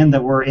understand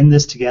that we're in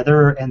this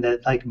together and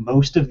that like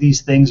most of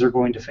these things are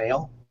going to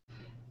fail.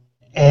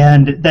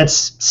 And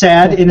that's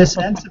sad in a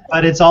sense,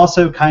 but it's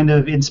also kind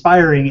of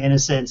inspiring in a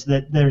sense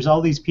that there's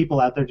all these people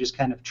out there just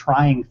kind of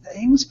trying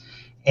things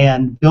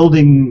and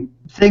building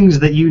things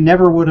that you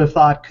never would have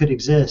thought could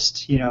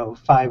exist,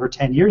 5 or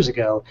 10 years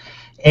ago,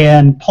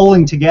 and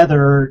pulling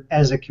together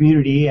as a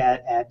community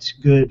at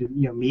good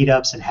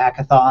meetups and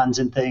hackathons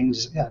and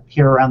things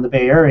here around the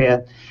Bay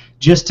Area,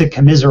 just to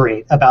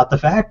commiserate about the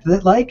fact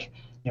that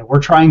we're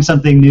trying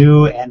something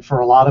new, and for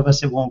a lot of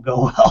us it won't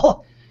go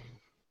well.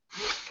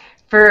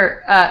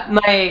 For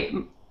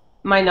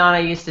my nana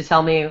used to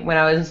tell me when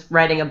I was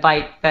riding a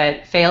bike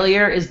that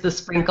failure is the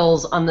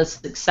sprinkles on the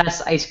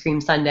success ice cream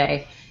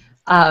sundae.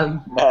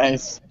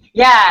 Nice.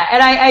 Yeah,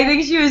 and I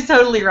think she was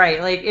totally right.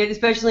 Like,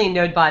 especially in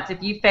NodeBots,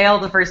 if you fail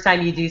the first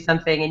time you do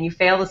something and you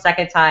fail the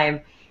second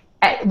time,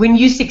 when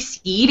you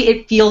succeed,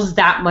 it feels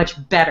that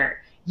much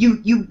better.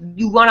 You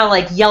want to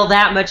like yell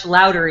that much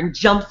louder and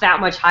jump that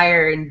much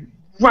higher and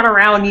run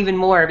around even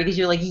more because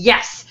you're like,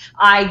 yes,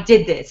 I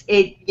did this.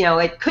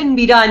 It couldn't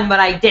be done, but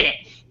I did it.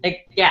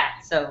 Like, yeah.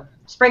 So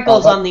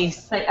sprinkles on the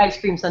ice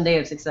cream sundae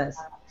of success.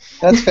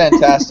 That's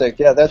fantastic.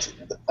 Yeah, that's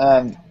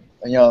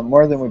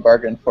more than we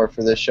bargained for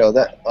this show.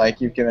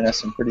 That you've given us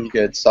some pretty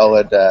good,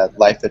 solid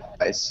life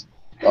advice.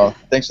 Well,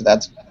 thanks for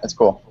that. That's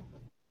cool.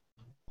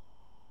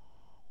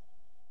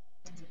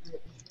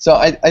 So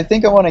I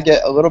think I want to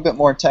get a little bit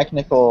more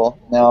technical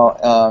now,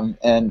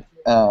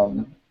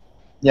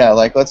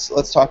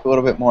 let's talk a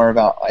little bit more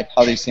about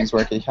how these things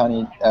work.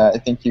 Hani, I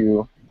think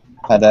you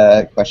had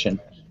a question.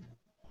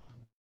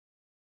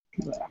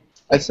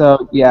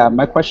 So yeah,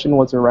 my question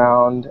was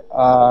around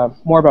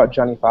more about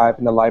Johnny 5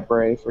 and the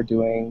library for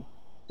doing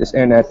this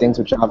Internet things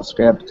with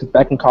JavaScript. Because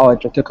back in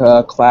college, I took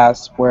a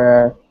class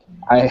where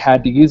I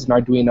had to use an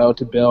Arduino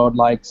to build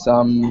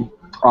some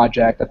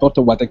project. I built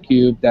a weather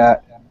cube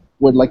that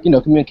would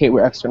communicate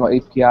with external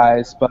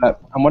APIs. But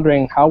I'm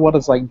wondering how well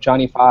does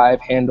Johnny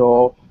 5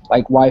 handle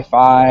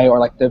Wi-Fi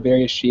or the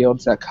various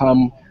shields that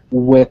come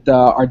with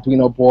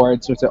Arduino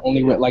boards? So is it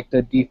only with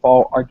the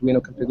default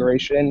Arduino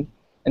configuration?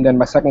 And then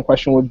my second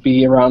question would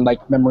be around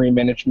memory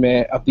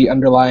management of the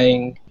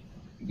underlying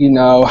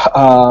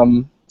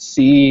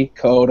C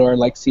code or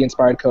like C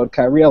inspired code,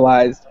 kind of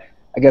realized,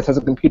 I guess as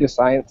a computer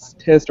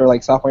scientist or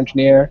like software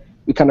engineer,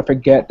 we kind of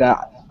forget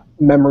that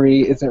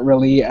memory isn't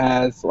really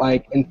as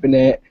like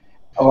infinite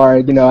or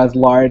as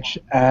large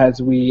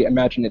as we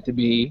imagine it to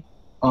be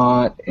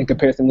in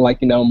comparison to like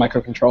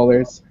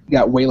microcontrollers. You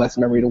got way less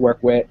memory to work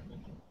with.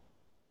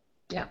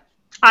 Yeah,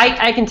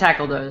 I can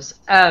tackle those.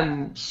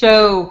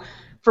 So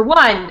for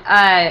one,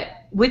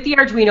 with the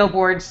Arduino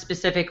board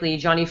specifically,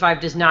 Johnny 5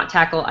 does not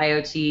tackle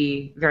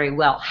IoT very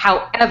well.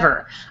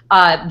 However,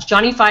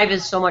 Johnny 5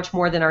 is so much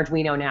more than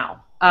Arduino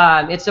now.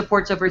 It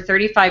supports over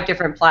 35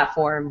 different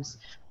platforms.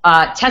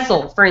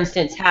 Tessel, for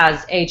instance,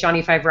 has a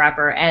Johnny 5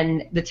 wrapper,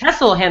 and the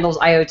Tessel handles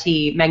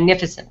IoT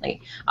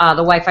magnificently. The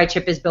Wi-Fi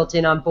chip is built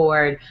in on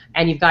board,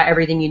 and you've got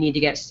everything you need to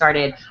get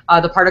started.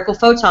 The Particle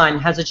Photon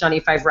has a Johnny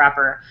 5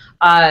 wrapper.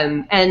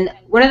 And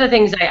one of the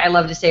things I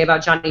love to say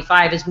about Johnny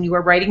 5 is when you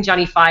are writing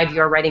Johnny 5,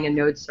 you are writing a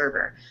node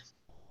server.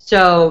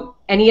 So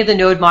any of the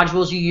node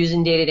modules you use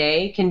in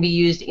day-to-day can be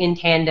used in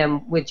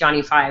tandem with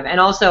Johnny 5, and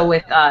also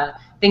with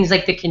things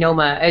like the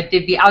Kinoma.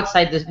 It'd be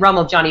outside the realm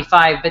of Johnny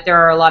 5, but there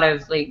are a lot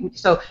of,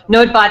 so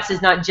node bots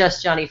is not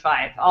just Johnny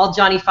 5. All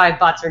Johnny 5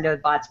 bots are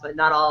node bots, but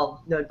not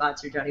all node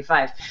bots are Johnny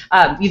 5.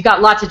 You've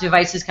got lots of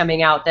devices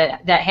coming out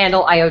that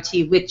handle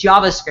IoT with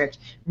JavaScript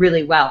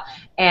really well.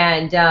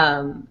 And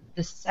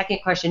the second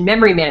question,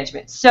 memory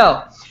management.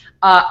 So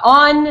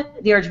on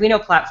the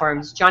Arduino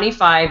platforms, Johnny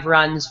 5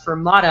 runs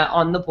Fermata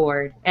on the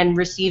board and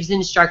receives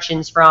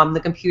instructions from the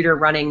computer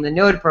running the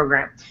node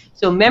program.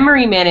 So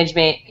memory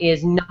management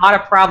is not a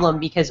problem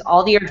because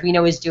all the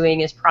Arduino is doing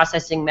is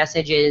processing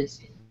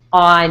messages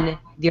on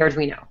the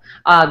Arduino.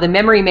 The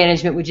memory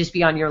management would just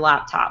be on your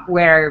laptop,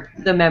 where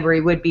the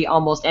memory would be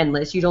almost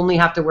endless. You'd only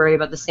have to worry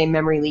about the same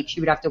memory leaks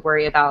you would have to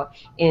worry about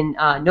in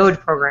node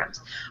programs.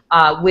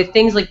 With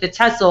things like the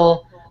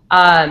Tessel,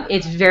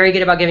 it's very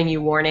good about giving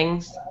you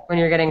warnings when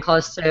you're getting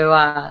close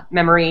to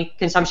memory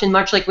consumption,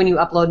 much like when you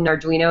upload an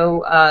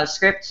Arduino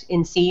script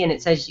in C and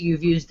it says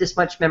you've used this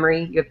much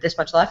memory, you have this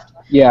much left.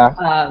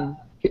 Yeah.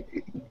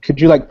 Could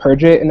you like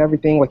purge it and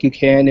everything like you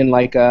can in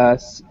like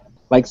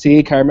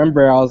C? I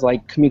remember I was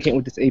like communicating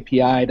with this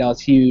API that was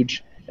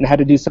huge, and I had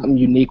to do something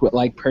unique with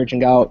like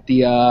purging out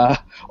the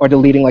or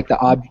deleting like the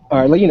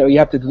you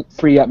have to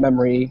free up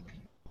memory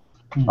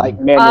like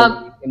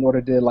manually in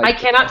order to like. I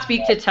cannot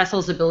speak to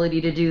Tessel's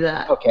ability to do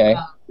that. Okay.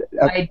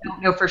 I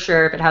don't know for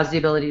sure if it has the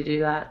ability to do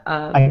that.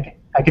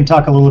 I can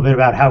talk a little bit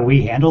about how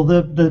we handle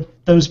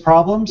those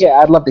problems. Yeah,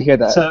 I'd love to hear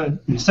that.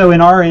 So in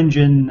our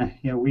engine,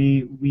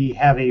 we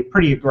have a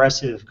pretty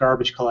aggressive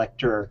garbage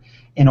collector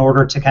in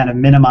order to kind of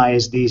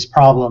minimize these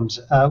problems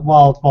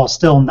while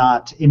still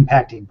not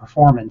impacting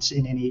performance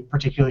in any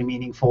particularly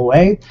meaningful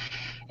way.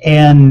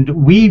 And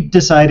we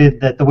decided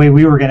that the way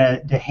we were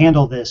going to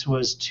handle this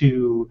was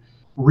to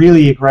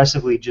really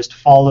aggressively just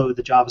follow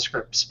the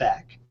JavaScript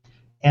spec.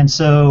 And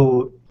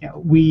so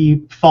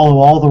we follow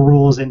all the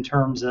rules in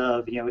terms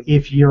of,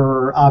 if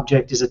your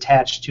object is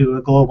attached to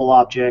a global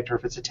object, or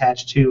if it's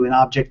attached to an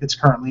object that's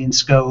currently in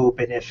scope,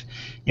 and if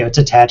it's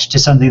attached to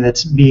something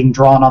that's being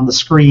drawn on the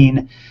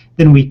screen,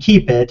 then we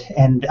keep it,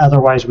 and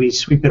otherwise we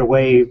sweep it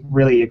away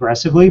really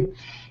aggressively.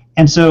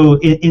 And so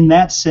in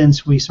that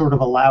sense, we sort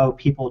of allow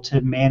people to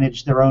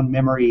manage their own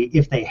memory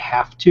if they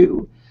have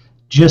to,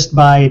 just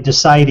by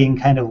deciding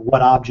kind of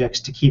what objects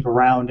to keep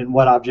around and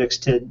what objects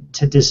to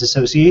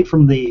disassociate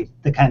from the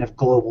kind of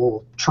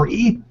global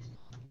tree.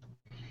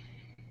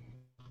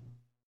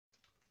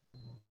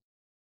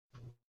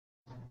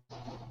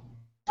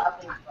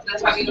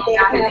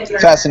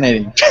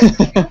 Fascinating.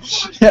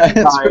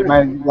 Yeah, sorry,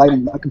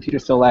 my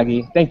computer's so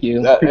laggy. Thank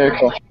you. Very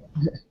cool.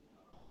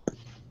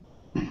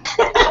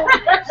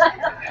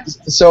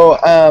 So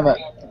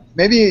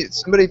maybe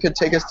somebody could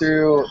take us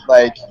through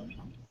like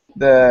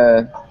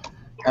the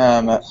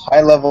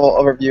high-level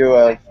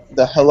overview of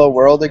the Hello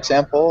World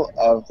example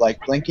of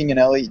like blinking an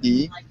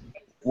LED.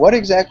 What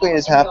exactly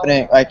is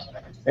happening? Like,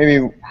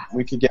 maybe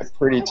we could get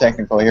pretty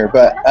technical here,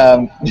 but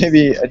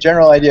maybe a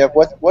general idea of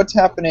what's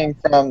happening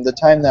from the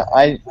time that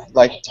I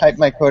like type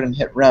my code and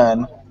hit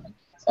run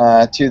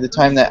to the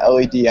time that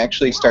LED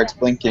actually starts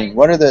blinking.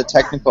 What are the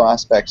technical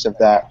aspects of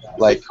that,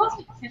 like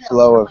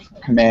flow of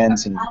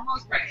commands and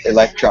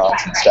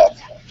electrons and stuff?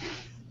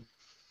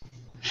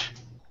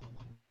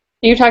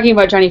 You're talking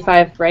about Johnny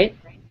 5, right?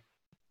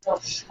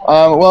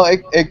 Well,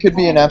 it could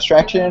be an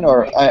abstraction,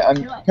 or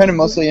I'm kind of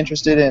mostly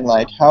interested in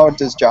like how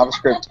does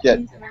JavaScript get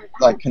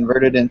like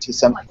converted into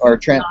some, or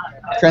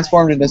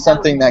transformed into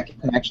something that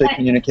can actually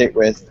communicate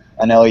with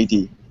an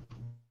LED.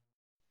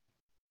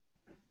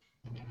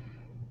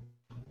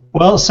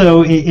 Well,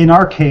 so in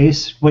our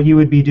case, what you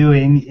would be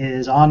doing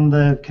is on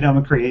the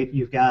Kinoma Create,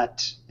 you've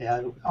got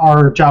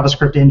our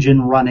JavaScript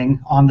engine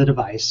running on the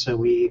device. So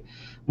we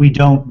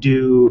don't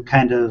do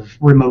kind of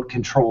remote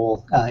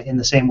control in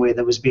the same way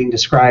that was being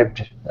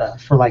described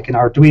for like an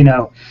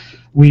Arduino.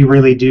 We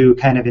really do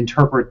kind of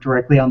interpret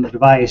directly on the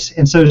device.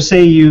 And so to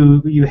say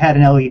you had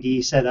an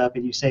LED set up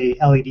and you say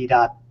LED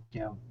dot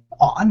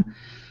on,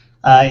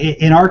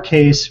 In our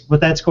case, what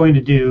that's going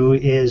to do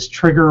is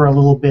trigger a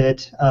little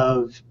bit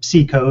of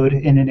C code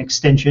in an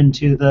extension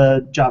to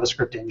the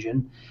JavaScript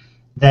engine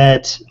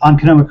that on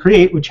Canoma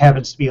Create, which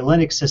happens to be a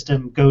Linux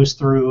system, goes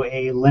through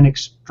a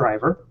Linux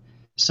driver.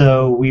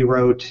 So we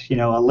wrote, a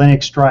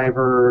Linux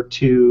driver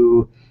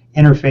to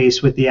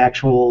interface with the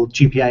actual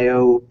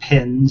GPIO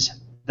pins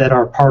that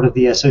are part of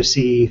the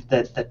SoC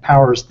that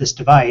powers this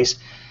device.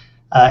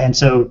 And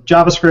so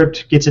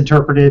JavaScript gets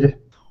interpreted,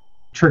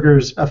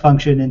 triggers a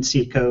function in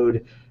C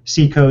code.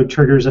 C code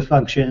triggers a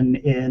function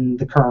in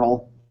the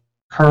kernel.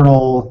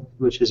 Kernel,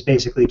 which is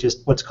basically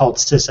just what's called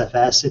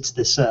sysfs. It's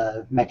this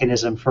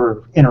mechanism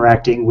for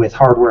interacting with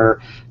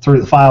hardware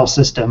through the file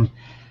system.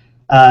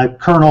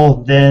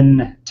 Kernel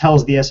then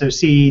tells the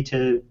SoC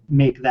to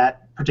make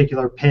that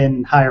particular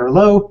pin high or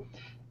low.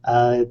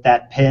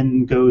 That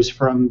pin goes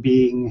from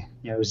being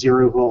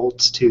 0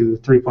 volts to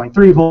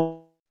 3.3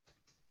 volts.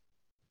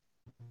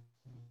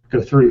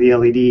 Go through the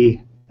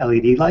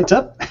LED lights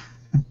up.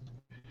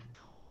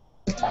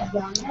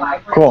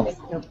 Cool.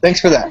 Thanks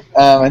for that.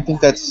 I think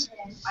that's,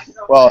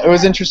 well, it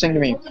was interesting to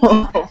me.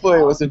 Hopefully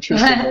it was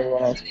interesting to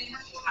everyone else.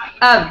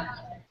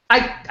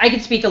 I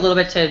could speak a little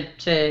bit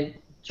to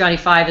Johnny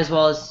 5 as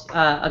well as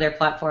other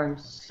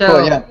platforms. So,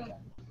 cool,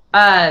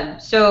 yeah.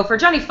 So for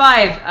Johnny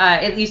 5,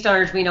 at least on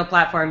Arduino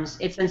platforms,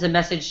 it sends a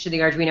message to the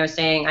Arduino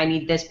saying, I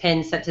need this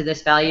pin set to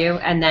this value,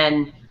 and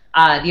then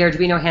the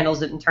Arduino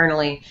handles it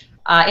internally.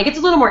 It gets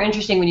a little more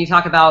interesting when you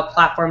talk about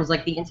platforms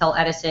like the Intel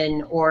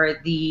Edison or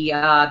the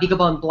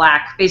BeagleBone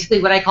Black,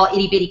 basically what I call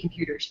itty-bitty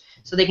computers.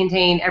 So they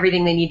contain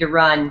everything they need to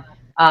run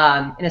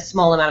in a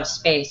small amount of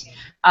space.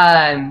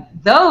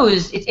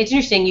 Those, it's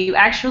interesting, you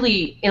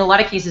actually, in a lot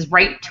of cases,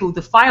 write to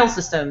the file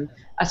system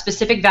a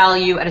specific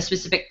value at a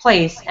specific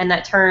place, and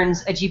that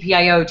turns a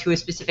GPIO to a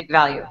specific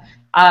value.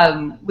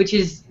 Which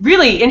is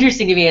really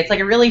interesting to me. It's like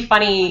a really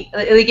funny,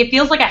 like it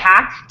feels like a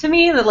hack to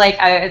me that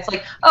it's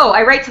like, oh,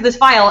 I write to this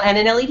file and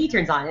an LED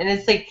turns on, and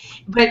it's like,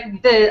 but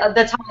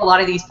that's how a lot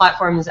of these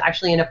platforms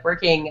actually end up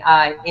working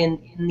in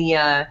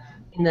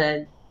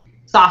the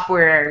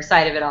software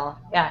side of it all.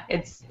 Yeah,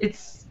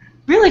 it's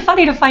really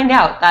funny to find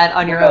out that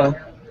on your own.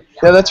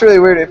 Yeah, that's really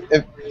weird.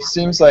 It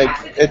seems like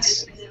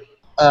it's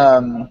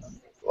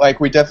like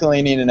we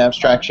definitely need an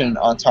abstraction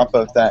on top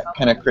of that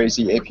kind of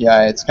crazy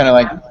API. It's kind of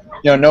like,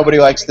 nobody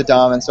likes the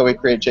DOM, and so we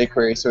create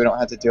jQuery so we don't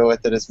have to deal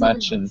with it as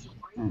much. And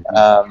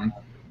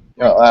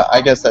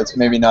I guess that's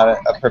maybe not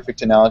a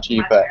perfect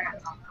analogy, but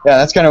yeah,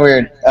 that's kind of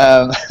weird.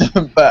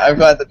 But I'm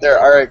glad that there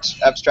are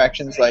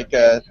abstractions like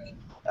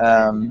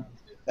Canoma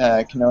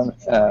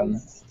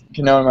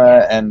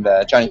and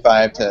Johnny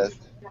 5 to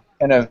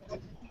kind of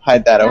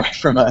hide that away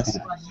from us.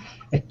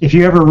 If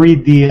you ever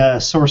read the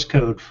source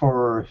code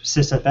for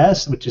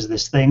sysfs, which is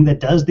this thing that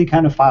does the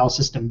kind of file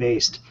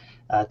system-based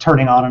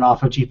turning on and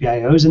off of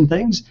GPIOs and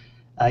things,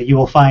 you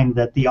will find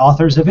that the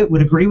authors of it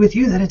would agree with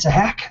you that it's a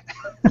hack.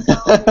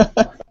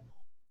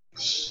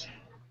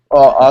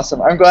 Well,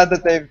 awesome. I'm glad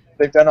that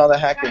they've done all the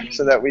hacking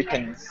so that we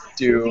can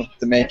do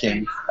the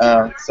making.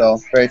 So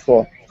very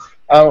cool.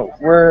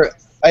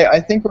 I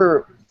think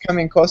we're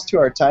coming close to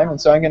our time, and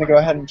so I'm going to go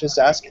ahead and just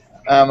ask,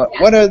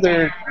 what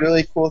other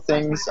really cool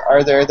things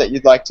are there that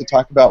you'd like to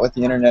talk about with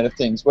the Internet of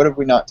Things? What have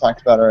we not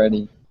talked about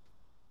already?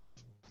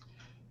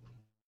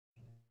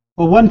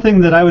 Well, one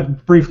thing that I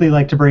would briefly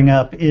like to bring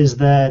up is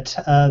that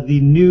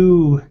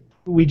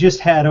we just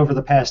had over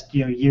the past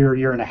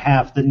year and a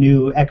half, the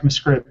new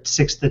ECMAScript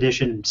 6th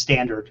edition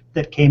standard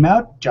that came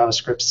out,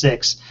 JavaScript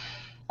 6.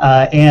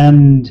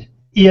 And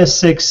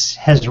ES6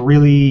 has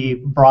really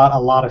brought a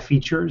lot of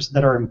features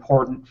that are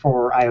important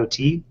for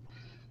IoT.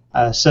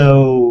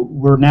 So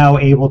we're now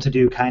able to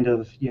do kind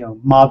of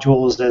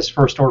modules as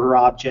first-order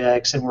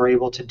objects, and we're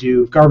able to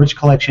do garbage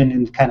collection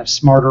in kind of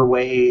smarter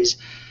ways.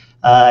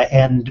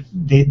 And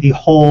the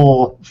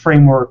whole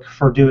framework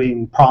for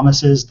doing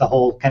promises, the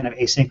whole kind of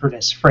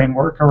asynchronous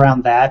framework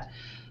around that,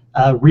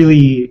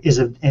 really is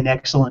an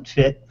excellent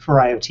fit for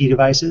IoT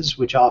devices,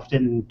 which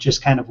often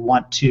just kind of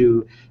want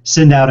to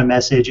send out a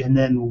message and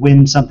then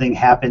when something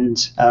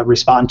happens,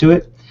 respond to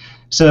it.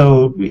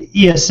 So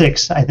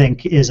ES6, I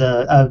think, is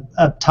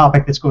a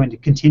topic that's going to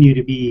continue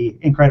to be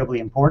incredibly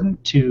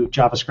important to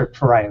JavaScript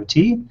for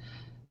IoT.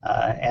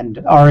 And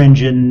our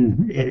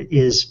engine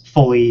is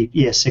fully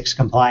ES6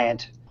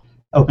 compliant,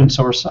 open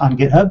source on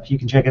GitHub. You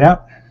can check it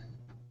out.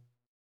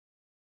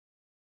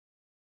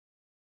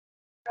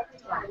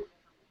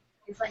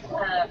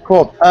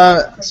 Cool.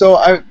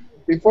 So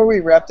before we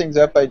wrap things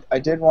up, I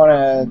did want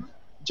to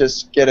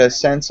just get a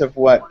sense of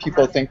what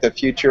people think the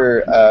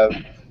future of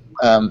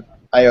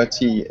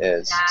IoT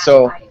is.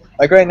 So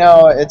like right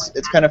now, it's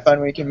kind of fun.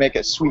 We can make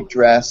a sweet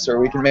dress, or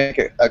we can make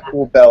a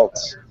cool belt,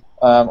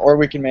 or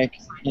we can make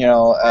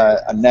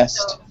a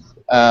Nest.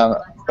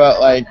 But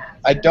like,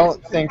 I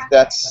don't think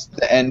that's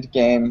the end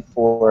game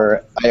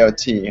for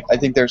IoT. I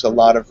think there's a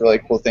lot of really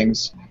cool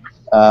things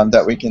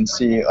that we can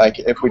see, like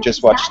if we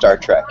just watch Star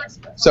Trek.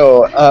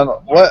 So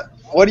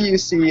what do you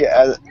see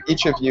as,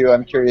 each of you,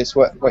 I'm curious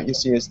what you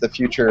see as the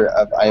future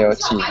of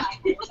IoT?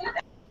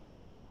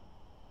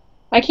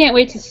 I can't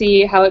wait to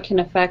see how it can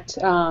affect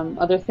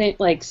other things,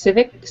 like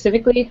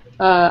civically.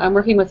 I'm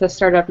working with a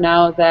startup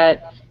now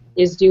that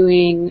is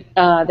doing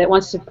that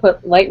wants to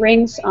put light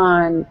rings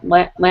on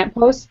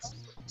lampposts.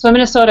 So in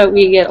Minnesota,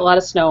 we get a lot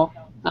of snow.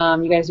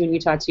 You guys do in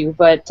Utah too,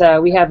 but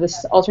we have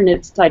this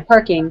alternate side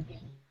parking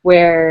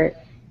where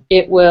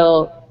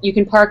you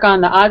can park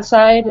on the odd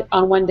side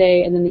on one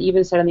day and then the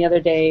even side on the other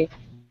day,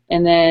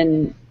 and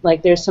then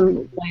like there's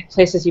some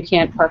places you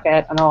can't park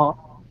at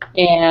all,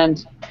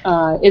 and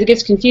it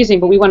gets confusing.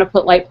 But we want to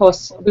put light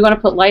posts. We want to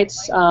put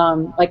lights,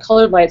 like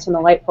colored lights, on the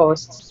light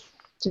posts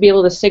to be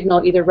able to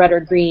signal either red or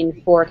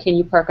green for can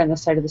you park on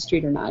this side of the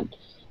street or not.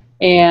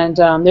 And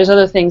there's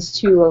other things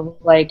too, of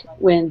like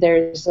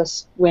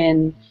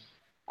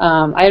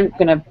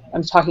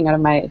I'm talking out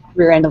of my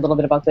rear end a little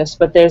bit about this,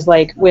 but there's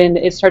like when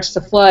it starts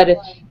to flood,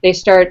 they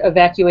start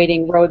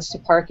evacuating roads to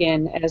park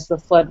in as the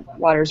flood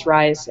waters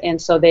rise,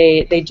 and so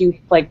they do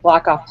like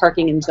block off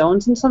parking in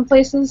zones in some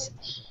places,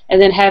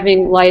 and then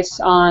having lights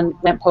on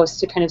lampposts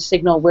to kind of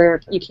signal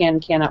where you can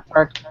and cannot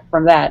park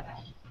from that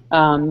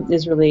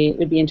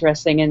would be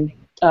interesting, and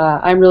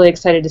I'm really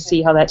excited to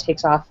see how that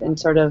takes off in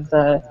sort of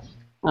the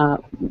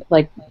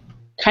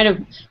kind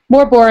of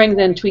more boring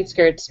than tweet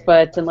skirts,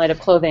 but in light of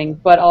clothing,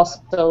 but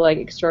also like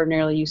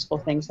extraordinarily useful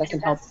things that can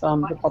help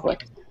the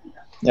public.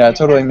 Yeah,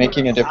 totally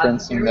making a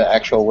difference in the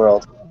actual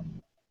world.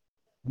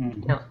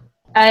 No.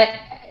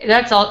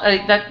 That's all.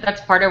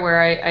 That's part of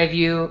where I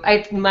view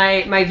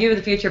my view of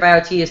the future of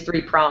IoT is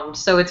three-pronged.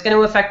 So it's going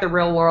to affect the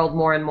real world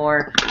more and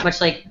more,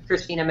 much like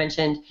Kristina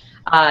mentioned.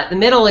 The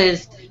middle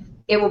is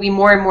it will be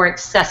more and more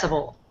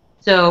accessible.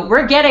 So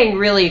we're getting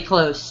really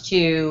close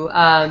to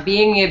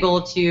being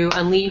able to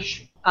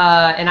unleash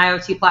an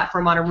IoT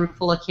platform on a room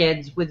full of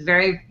kids with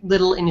very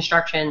little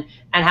instruction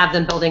and have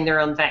them building their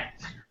own thing.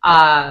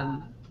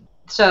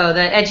 So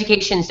the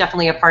education is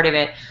definitely a part of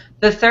it.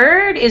 The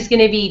third is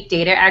going to be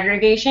data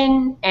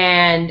aggregation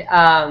and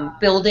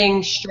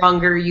building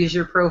stronger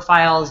user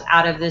profiles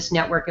out of this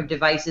network of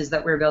devices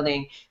that we're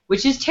building,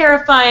 which is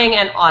terrifying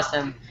and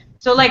awesome.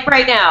 So like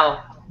right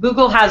now,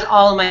 Google has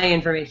all of my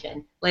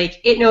information.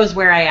 Like it knows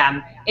where I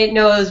am. It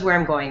knows where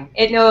I'm going.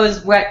 It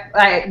knows where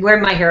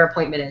my hair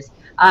appointment is.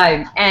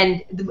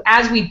 And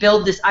as we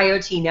build this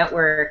IoT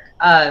network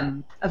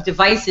of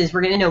devices,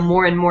 we're going to know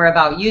more and more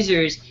about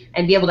users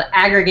and be able to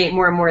aggregate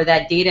more and more of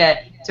that data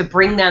to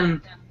bring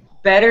them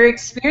better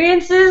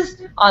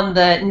experiences on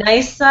the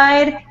nice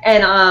side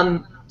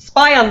and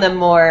spy on them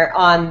more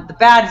on the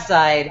bad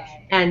side.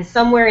 And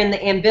somewhere in the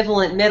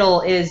ambivalent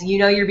middle is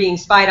you're being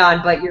spied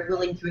on, but you're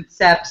willing to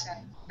accept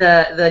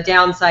the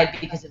downside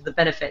because of the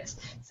benefits.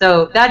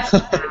 So that's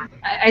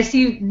I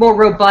see more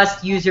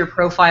robust user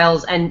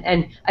profiles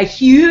and a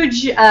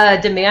huge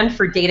demand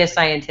for data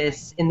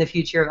scientists in the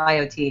future of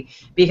IoT,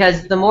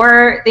 because the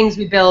more things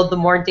we build, the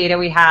more data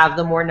we have,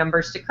 the more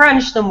numbers to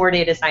crunch, the more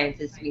data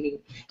scientists we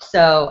need.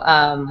 So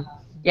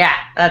yeah,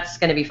 that's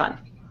going to be fun.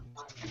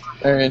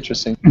 Very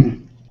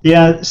interesting.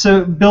 Yeah,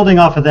 so building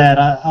off of that,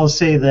 I'll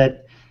say that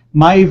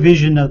my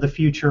vision of the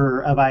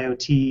future of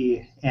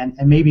IoT, and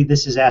maybe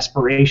this is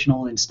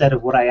aspirational instead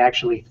of what I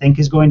actually think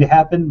is going to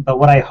happen, but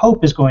what I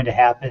hope is going to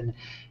happen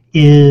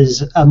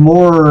is a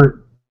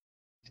more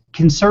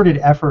concerted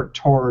effort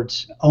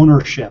towards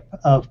ownership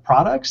of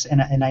products,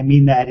 and I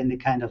mean that in the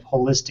kind of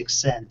holistic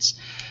sense.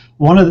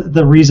 One of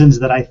the reasons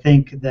that I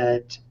think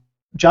that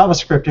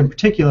JavaScript in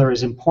particular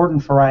is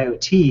important for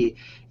IoT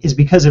is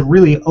because it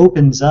really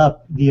opens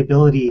up the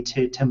ability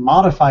to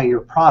modify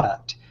your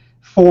product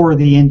for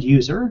the end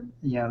user,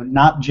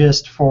 not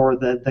just for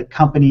the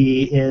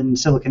company in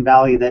Silicon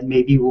Valley that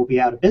maybe will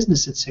be out of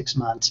business in 6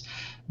 months,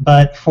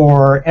 but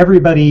for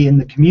everybody in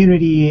the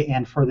community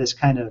and for this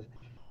kind of,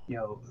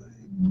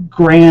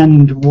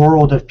 grand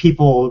world of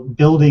people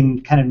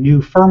building kind of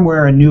new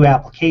firmware and new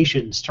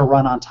applications to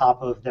run on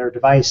top of their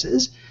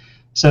devices.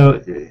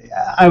 So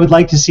I would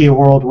like to see a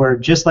world where,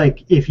 just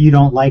like if you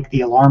don't like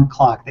the alarm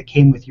clock that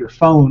came with your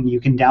phone, you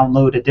can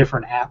download a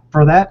different app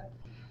for that.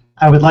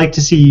 I would like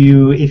to see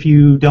you, if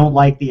you don't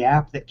like the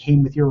app that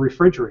came with your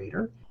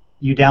refrigerator,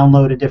 you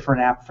download a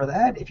different app for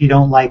that. If you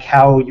don't like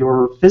how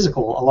your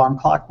physical alarm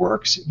clock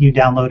works, you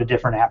download a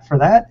different app for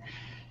that.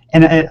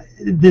 And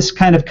this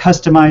kind of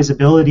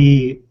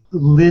customizability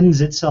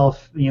leads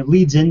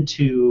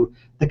into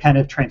the kind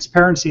of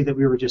transparency that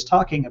we were just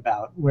talking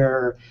about,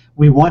 where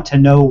we want to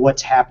know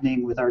what's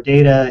happening with our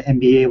data and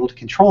be able to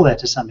control that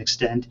to some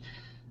extent.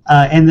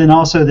 And then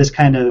also this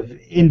kind of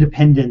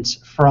independence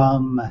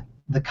from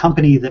the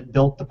company that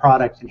built the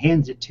product and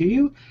hands it to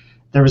you.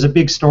 There was a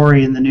big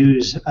story in the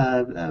news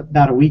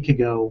about a week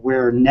ago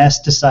where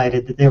Nest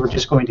decided that they were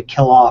just going to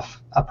kill off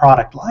a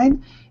product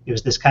line. It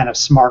was this kind of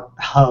smart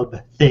hub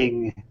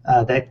thing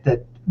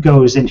that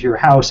goes into your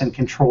house and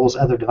controls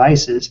other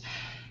devices.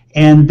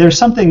 And there's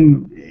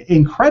something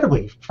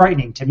incredibly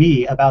frightening to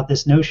me about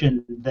this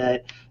notion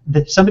that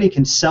somebody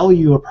can sell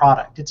you a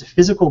product. It's a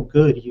physical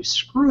good. You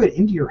screw it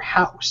into your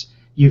house.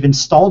 You've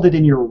installed it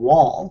in your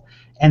wall.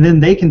 And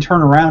then they can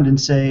turn around and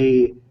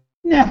say,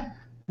 nah,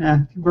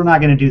 we're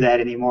not going to do that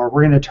anymore.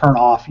 We're going to turn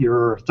off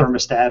your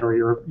thermostat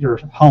or your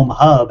home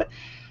hub.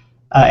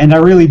 And I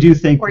really do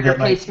think or that,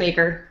 your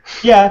pacemaker.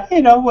 Yeah,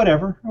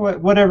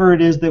 whatever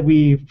it is that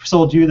we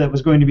sold you that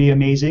was going to be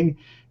amazing.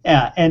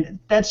 Yeah, and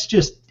that's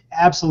just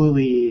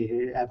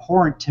absolutely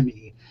abhorrent to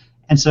me.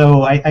 And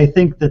so I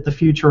think that the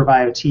future of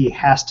IoT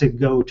has to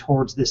go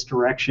towards this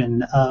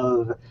direction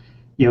of,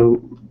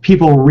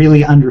 people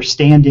really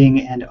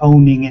understanding and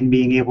owning and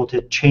being able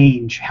to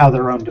change how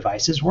their own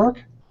devices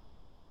work.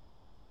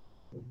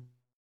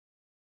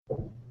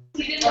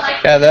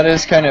 Yeah, that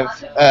is kind of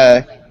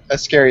a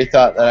scary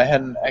thought that I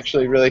hadn't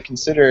actually really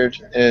considered.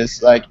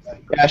 Is like,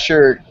 yeah,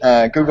 sure,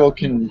 Google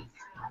can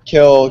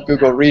kill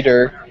Google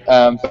Reader,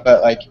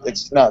 but like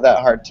it's not that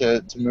hard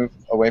to move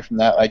away from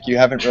that. Like you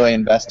haven't really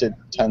invested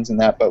tons in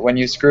that, but when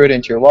you screw it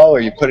into your wall or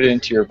you put it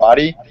into your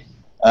body,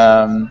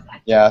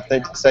 yeah, if they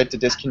decide to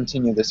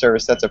discontinue the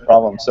service, that's a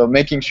problem. So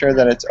making sure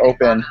that it's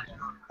open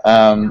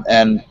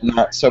and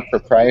not so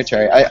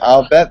proprietary.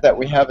 I'll bet that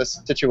we have a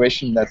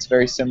situation that's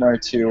very similar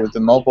to the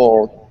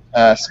mobile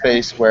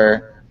space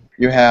where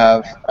you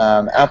have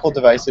Apple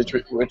devices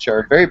which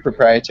are very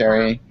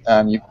proprietary.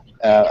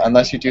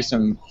 Unless you do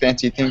some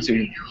fancy things,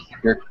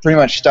 you're pretty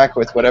much stuck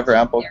with whatever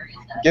Apple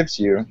gives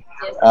you.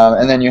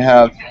 And then you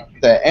have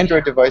the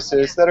Android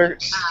devices that are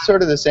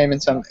sort of the same in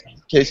some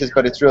cases,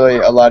 but it's really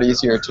a lot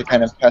easier to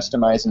kind of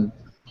customize and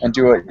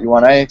do what you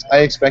want. I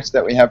expect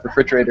that we have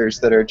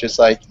refrigerators that are just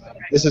like,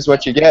 this is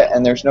what you get,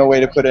 and there's no way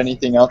to put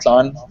anything else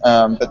on.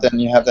 But then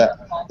you have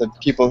the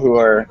people who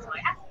are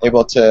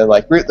able to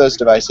like root those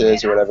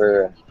devices or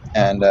whatever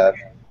and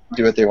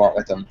do what they want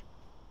with them.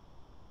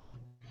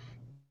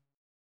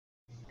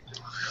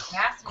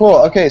 Cool.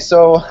 Okay,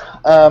 so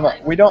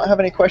we don't have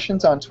any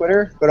questions on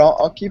Twitter, but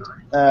I'll keep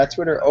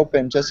Twitter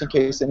open just in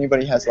case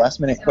anybody has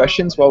last-minute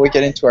questions while we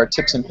get into our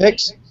tips and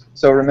picks.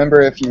 So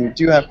remember, if you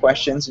do have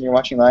questions and you're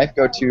watching live,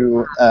 go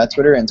to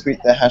Twitter and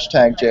tweet the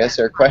hashtag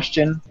JSAir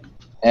question,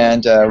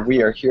 and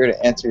we are here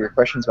to answer your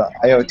questions about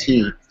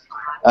IoT.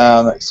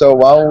 So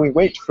while we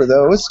wait for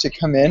those to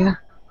come in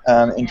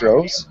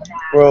droves,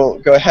 we'll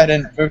go ahead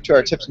and move to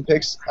our tips and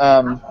picks.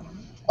 I'll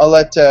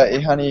let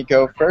Ihani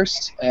go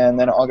first, and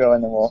then I'll go,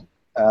 and then we'll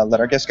let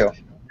our guest go.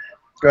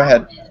 Go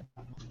ahead.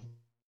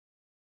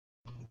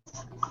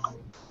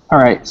 All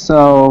right,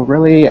 so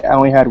really I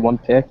only had one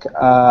pick.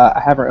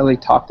 I haven't really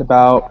talked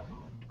about,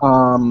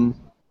 well,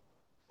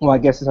 I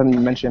guess it's something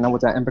you mentioned. I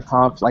was at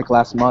EmberConf like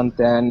last month,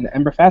 and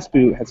Ember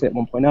Fastboot has hit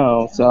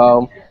 1.0.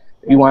 So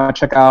if you want to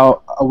check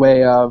out a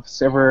way of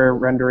server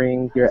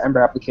rendering your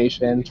Ember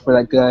applications for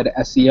that good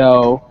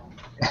SEO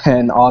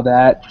and all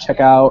that, check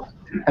out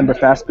Ember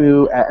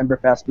Fastboot at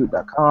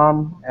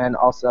emberfastboot.com. And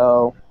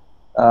also,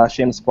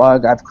 shameless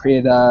plug, I've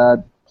created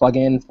a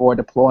plugin for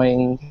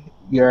deploying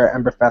your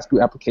Ember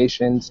Fastboot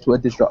applications to a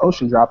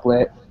DigitalOcean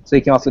droplet. So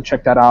you can also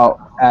check that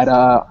out at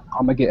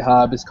on my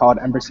GitHub. It's called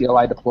Ember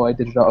CLI Deploy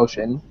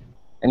DigitalOcean.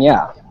 And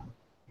yeah.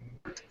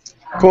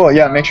 Cool.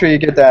 Yeah, make sure you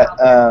get that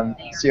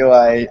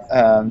CLI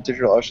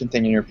DigitalOcean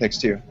thing in your picks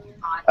too.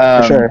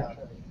 For sure.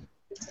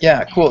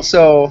 Yeah, cool.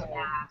 So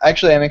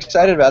actually, I'm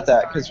excited about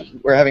that because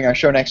we're having our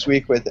show next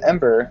week with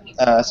Ember,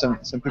 some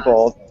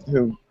people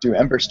who do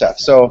Ember stuff.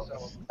 So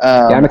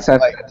yeah, I'm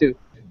excited for that too.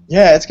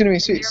 Yeah, it's going to be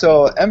sweet.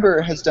 So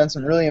Ember has done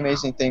some really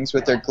amazing things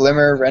with their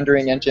Glimmer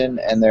rendering engine,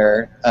 and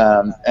their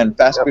and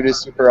Fastboot is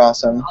super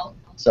awesome.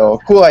 So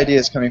cool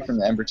ideas coming from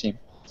the Ember team.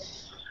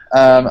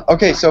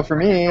 Okay, so for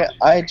me,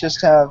 I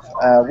just have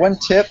one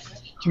tip: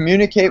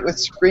 communicate with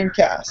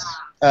screencasts.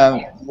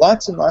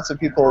 Lots and lots of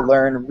people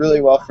learn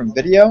really well from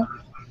video.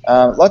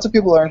 Lots of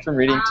people learn from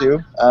reading too.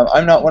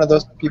 I'm not one of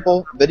those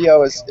people.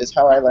 Video is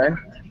how I learn,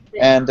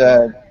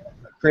 and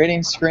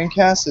creating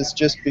screencasts has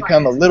just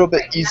become a little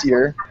bit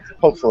easier,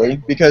 hopefully,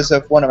 because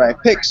of one of my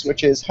picks,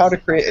 which is how to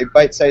create a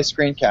bite-sized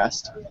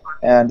screencast.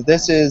 And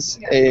this is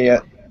a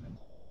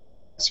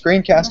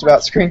screencast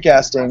about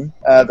screencasting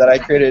that I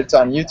created. It's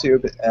on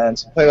YouTube, and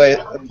it's a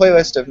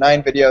playlist of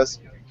 9 videos.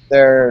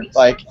 They're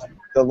like,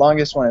 the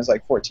longest one is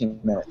like 14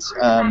 minutes.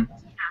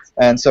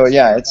 And so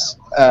yeah, it's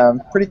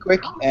pretty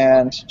quick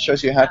and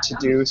shows you how to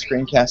do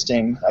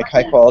screencasting, like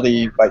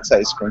high-quality,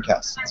 bite-sized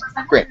screencasts. It's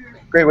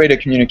great way to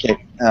communicate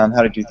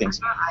how to do things.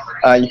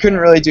 You couldn't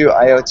really do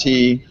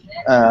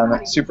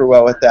IoT super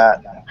well with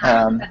that,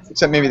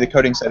 except maybe the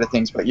coding side of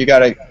things, but you got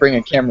to bring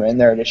a camera in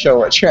there to show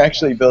what you're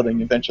actually building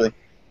eventually.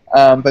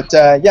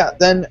 Yeah,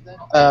 then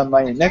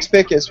my next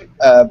pick is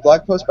a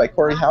blog post by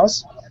Corey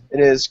House. It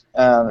is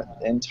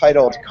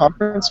entitled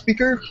Conference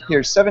Speaker.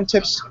 Here's 7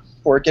 tips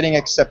for getting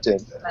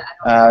accepted.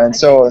 And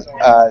so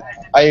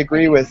I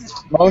agree with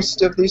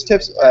most of these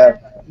tips,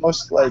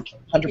 most like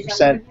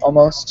 100%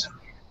 almost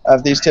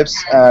of these tips.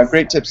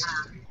 Great tips.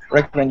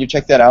 Recommend you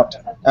check that out.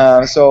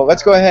 So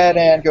let's go ahead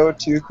and go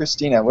to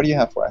Kristina. What do you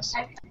have for us?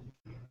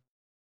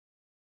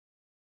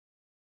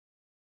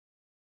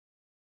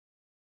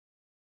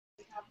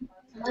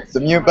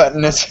 The mute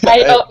button is...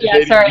 Sorry.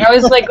 I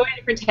was like going to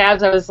different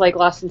tabs. I was like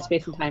lost in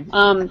space and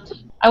time.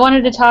 I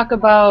wanted to talk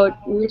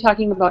about, we were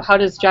talking about how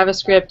does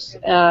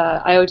JavaScript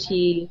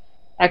IoT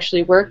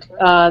actually work.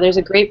 There's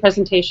a great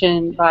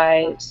presentation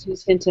by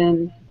Suze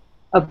Hinton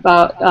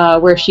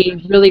about where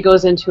she really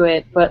goes into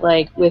it, but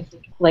like with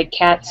like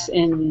cats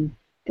and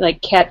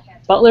like cat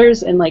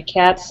butlers and like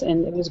cats,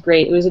 and it was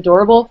great. It was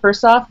adorable,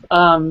 first off,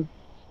 and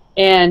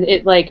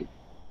it like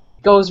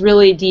goes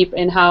really deep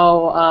in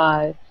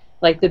how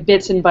like the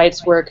bits and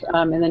bytes work,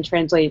 and then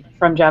translate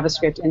from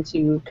JavaScript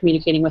into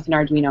communicating with an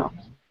Arduino.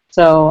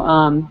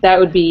 So that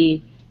would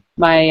be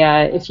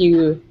my if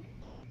you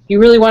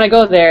really want to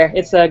go there,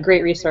 it's a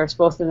great resource,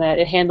 both in that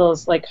it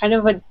handles like kind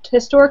of a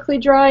historically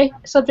dry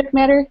subject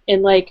matter,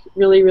 and like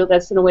really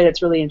that's in a way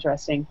that's really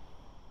interesting.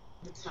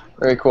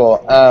 Very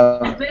cool.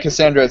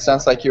 Kassandra, it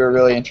sounds like you were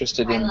really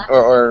interested in,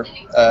 or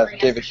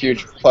gave a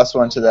huge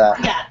 +1 to that.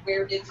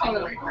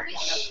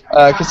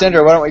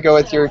 Kassandra, why don't we go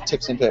with your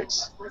tips and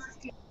picks?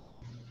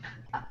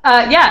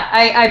 Yeah,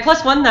 I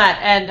 +1 that,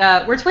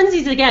 and we're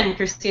twinsies again,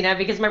 Kristina,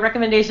 because my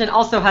recommendation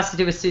also has to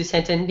do with Suze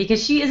Hinton,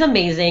 because she is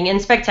amazing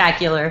and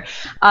spectacular.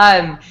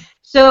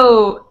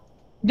 So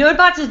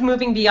NodeBots is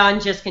moving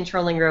beyond just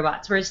controlling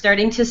robots. We're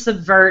starting to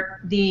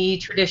subvert the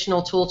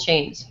traditional tool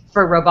chains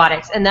for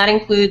robotics, and that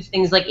includes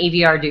things like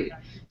AVR Dude.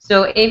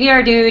 So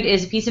AVR Dude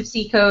is a piece of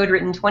C code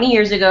written 20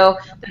 years ago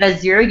that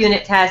has 0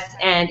 unit tests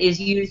and is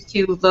used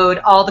to load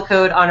all the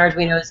code on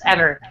Arduinos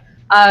ever.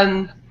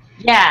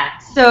 Yeah,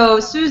 so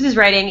Suze is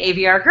writing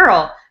AVR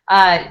Girl.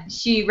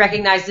 She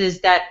recognizes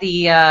that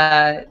the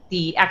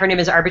acronym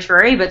is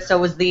arbitrary, but so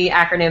was the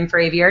acronym for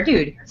AVR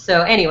Dude.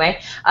 So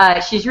anyway,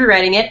 she's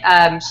rewriting it.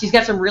 She's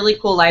got some really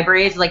cool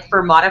libraries, like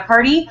for Mata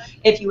Party.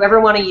 If you ever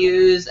want to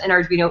use an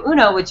Arduino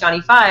Uno with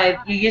Johnny 5,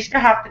 you used to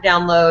have to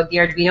download the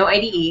Arduino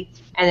IDE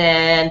and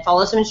then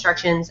follow some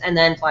instructions and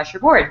then flash your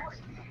board.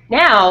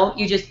 Now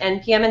you just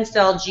npm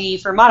install G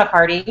for Mata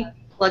Party,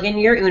 plug in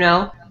your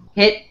Uno,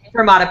 hit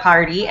Fermata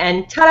Party,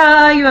 and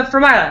ta-da, you have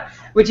Fermata,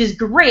 which is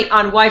great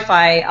on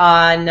Wi-Fi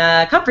on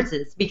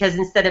conferences, because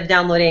instead of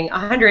downloading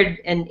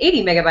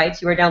 180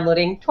 megabytes, you are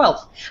downloading 12.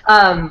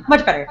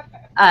 Much better.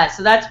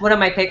 So that's one of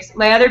my picks.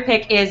 My other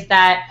pick is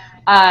that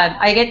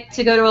I get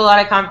to go to a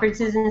lot of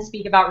conferences and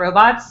speak about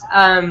robots,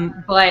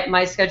 but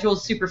my schedule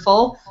is super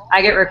full.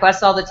 I get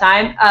requests all the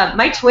time.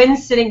 My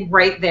twin's sitting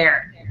right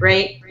there,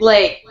 right?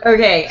 Like,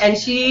 okay, and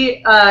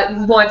she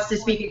wants to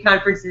speak at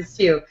conferences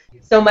too.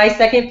 So my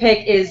second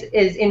pick is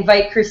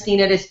invite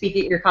Kristina to speak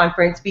at your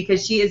conference,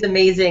 because she is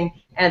amazing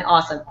and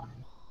awesome.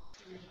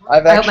 I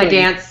hope my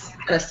dance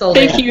sold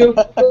it. Thank you.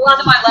 The one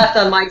to my left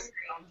on my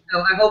screen, so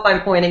I hope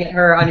I'm pointing at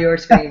her on your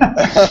screen.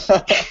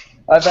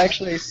 I've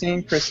actually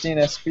seen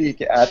Kristina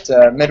speak at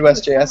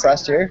Midwest JS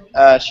last year.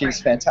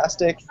 She's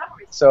fantastic.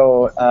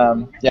 So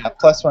yeah,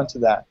 +1 to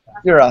that.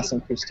 You're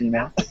awesome,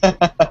 Kristina.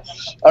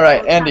 All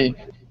right, Andy.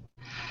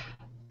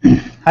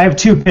 I have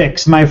 2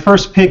 picks. My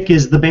first pick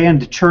is the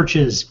band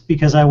Churches,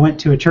 because I went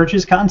to a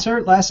Churches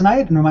concert last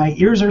night and my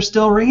ears are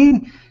still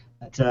ringing.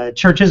 But,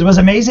 Churches was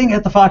amazing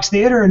at the Fox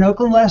Theater in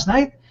Oakland last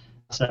night.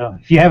 So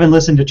if you haven't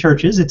listened to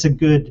Churches, it's a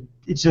good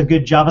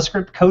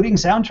JavaScript coding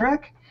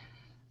soundtrack.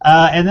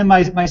 And then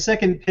my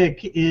second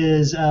pick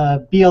is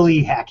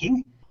BLE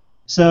hacking.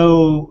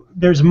 So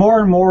there's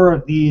more and more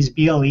of these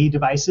BLE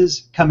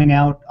devices coming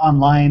out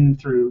online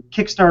through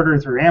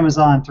Kickstarter, through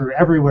Amazon, through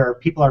everywhere.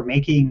 People are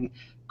making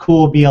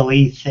cool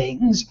BLE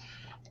things.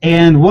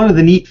 And one of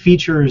the neat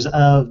features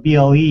of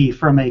BLE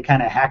from a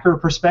kind of hacker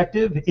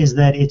perspective is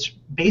that it's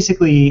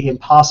basically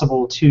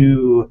impossible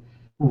to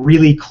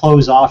really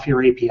close off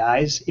your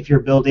APIs if you're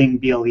building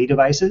BLE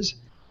devices.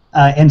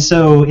 And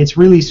so it's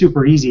really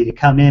super easy to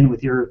come in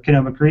with your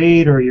Canoma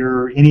Create or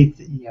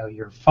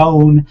your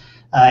phone,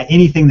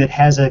 anything that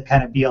has a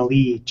kind of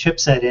BLE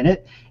chipset in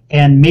it,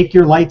 and make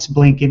your lights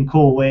blink in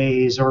cool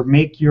ways, or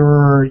make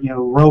your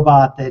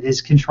robot that is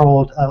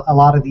controlled. A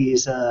lot of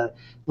these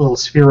little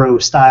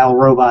Sphero-style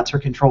robots are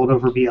controlled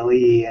over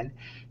BLE, and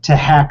to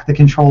hack the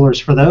controllers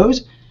for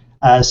those.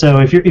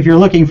 So if you're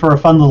looking for a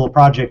fun little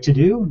project to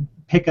do,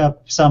 pick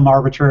up some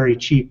arbitrary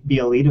cheap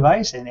BLE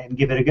device and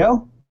give it a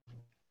go.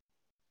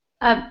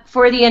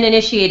 For the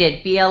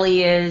uninitiated, BLE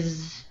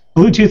is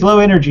Bluetooth Low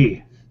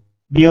Energy,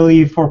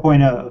 BLE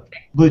 4.0,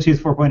 Bluetooth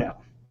 4.0.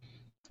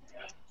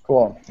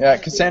 Cool. Yeah,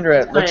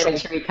 Kassandra, it looks make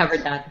sure we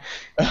covered that.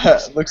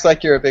 Looks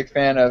like you're a big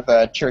fan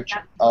of Church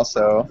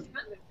also.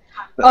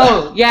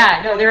 Oh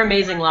yeah, no, they're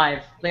amazing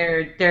live.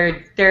 Their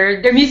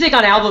music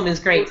on album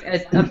is great.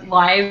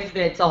 Live,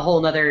 it's a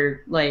whole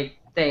nother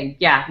thing.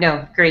 Yeah,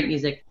 no, great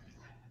music.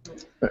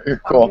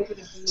 Cool.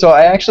 So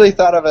I actually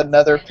thought of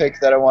another pick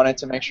that I wanted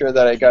to make sure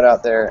that I got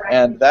out there,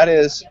 and that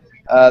is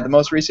the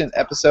most recent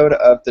episode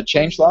of the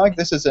Changelog.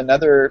 This is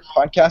another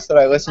podcast that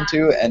I listen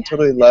to and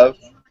totally love.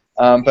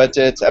 But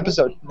it's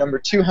episode number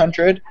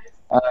 200.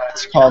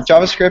 It's called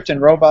JavaScript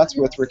and Robots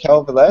with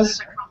Raquel Velez.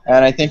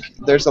 And I think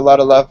there's a lot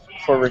of love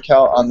for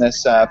Raquel on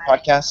this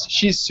podcast.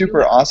 She's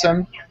super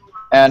awesome.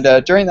 And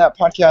during that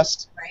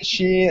podcast,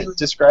 she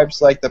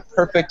describes like the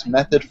perfect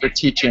method for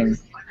teaching,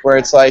 where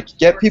it's like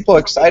get people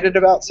excited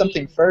about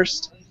something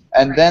first,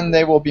 and then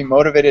they will be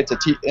motivated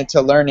to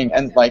into learning.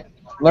 And like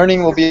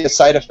learning will be a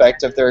side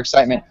effect of their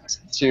excitement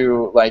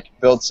to like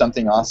build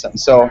something awesome.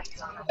 So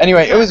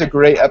Anyway, it was a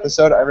great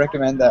episode. I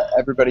recommend that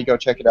everybody go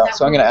check it out.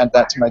 So I'm going to add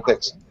that to my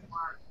picks.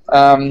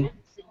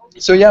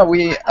 So yeah,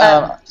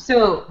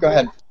 So go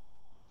ahead.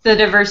 The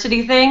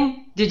diversity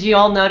thing, did you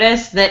all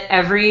notice that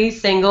every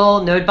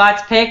single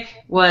NodeBots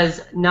pick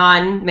was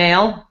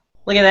non-male?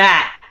 Look at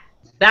that.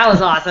 That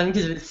was awesome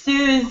because it was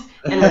Suze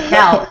and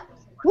Raquel.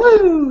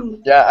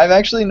 Woo! Yeah, I've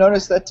actually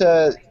noticed that,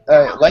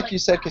 like you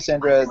said,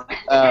 Cassandra,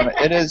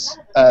 it is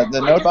the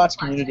NodeBots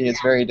community is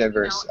very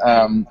diverse,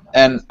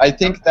 and I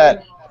think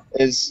that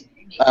is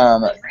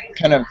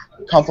kind of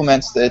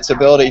complements its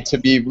ability to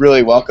be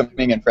really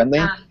welcoming and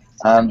friendly,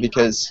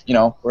 because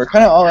we're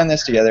kind of all in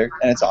this together,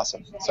 and it's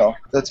awesome. So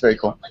that's very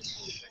cool.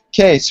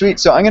 Okay, sweet.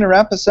 So I'm going to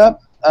wrap us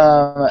up.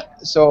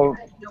 So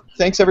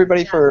thanks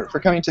everybody for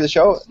coming to the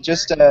show.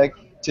 Just to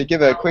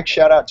give a quick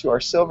shout out to our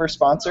silver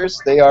sponsors.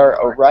 They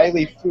are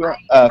O'Reilly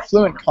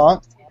Fluent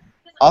Conf,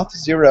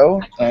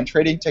 Auth0, and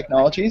Trading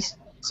Technologies.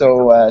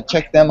 So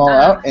check them all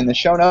out in the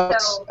show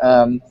notes.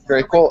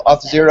 Very cool.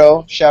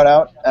 Auth0, shout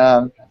out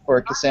for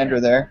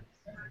Cassandra there.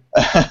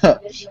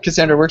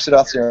 Cassandra works at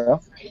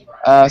Auth0.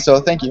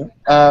 So thank you.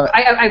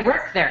 I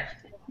work there.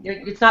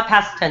 It's not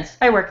past tense.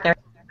 I work there.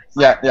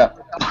 Yeah.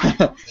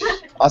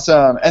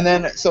 Awesome. And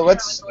then, so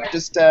let's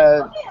just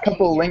a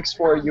couple links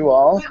for you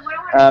all.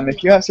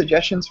 If you have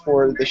suggestions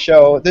for the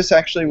show, this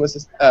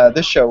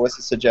show was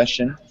a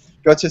suggestion.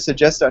 Go to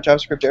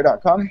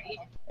suggest.javascriptair.com,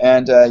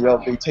 and you'll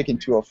be taken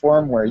to a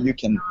form where you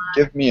can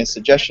give me a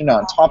suggestion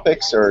on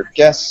topics or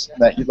guests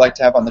that you'd like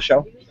to have on the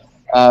show.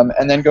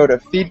 And then go to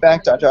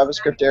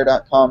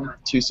feedback.javascriptair.com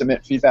to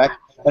submit feedback.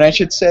 And I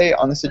should say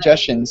on the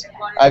suggestions,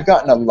 I've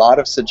gotten a lot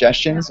of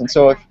suggestions, and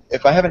so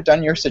if I haven't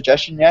done your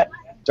suggestion yet,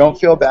 don't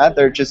feel bad.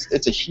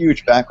 It's a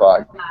huge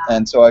backlog,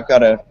 and so I've got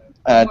to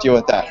deal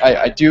with that.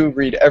 I do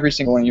read every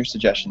single one of your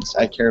suggestions.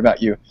 I care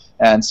about you.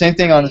 And same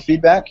thing on the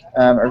feedback.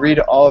 I read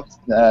all of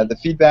the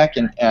feedback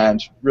and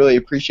really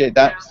appreciate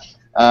that.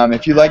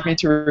 If you'd like me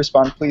to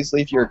respond, please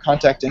leave your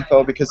contact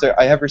info, because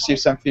I have received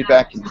some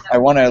feedback, and I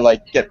want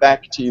to get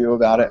back to you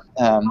about it.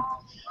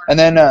 And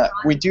then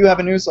we do have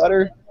a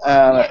newsletter.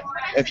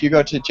 If you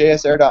go to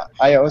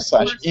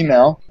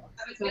jsAir.io/email,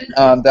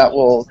 that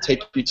will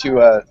take you to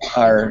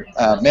our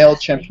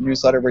MailChimp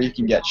newsletter where you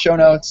can get show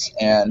notes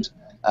and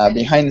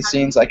behind the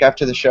scenes, like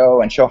after the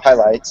show, and show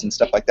highlights and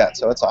stuff like that.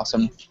 So it's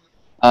awesome.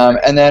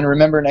 And then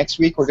remember, next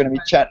week we're going to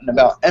be chatting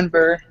about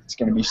Ember. It's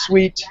going to be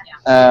sweet.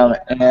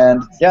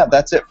 And yeah,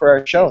 that's it for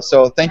our show.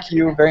 So thank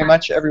you very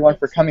much, everyone,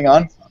 for coming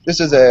on. This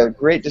is a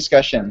great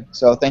discussion.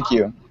 So thank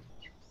you.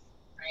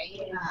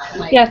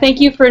 Yeah, thank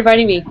you for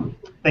inviting me.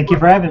 Thank you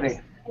for having me.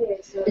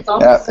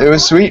 Yeah, it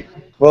was sweet.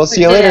 We'll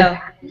see you later.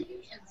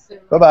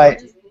 Bye-bye.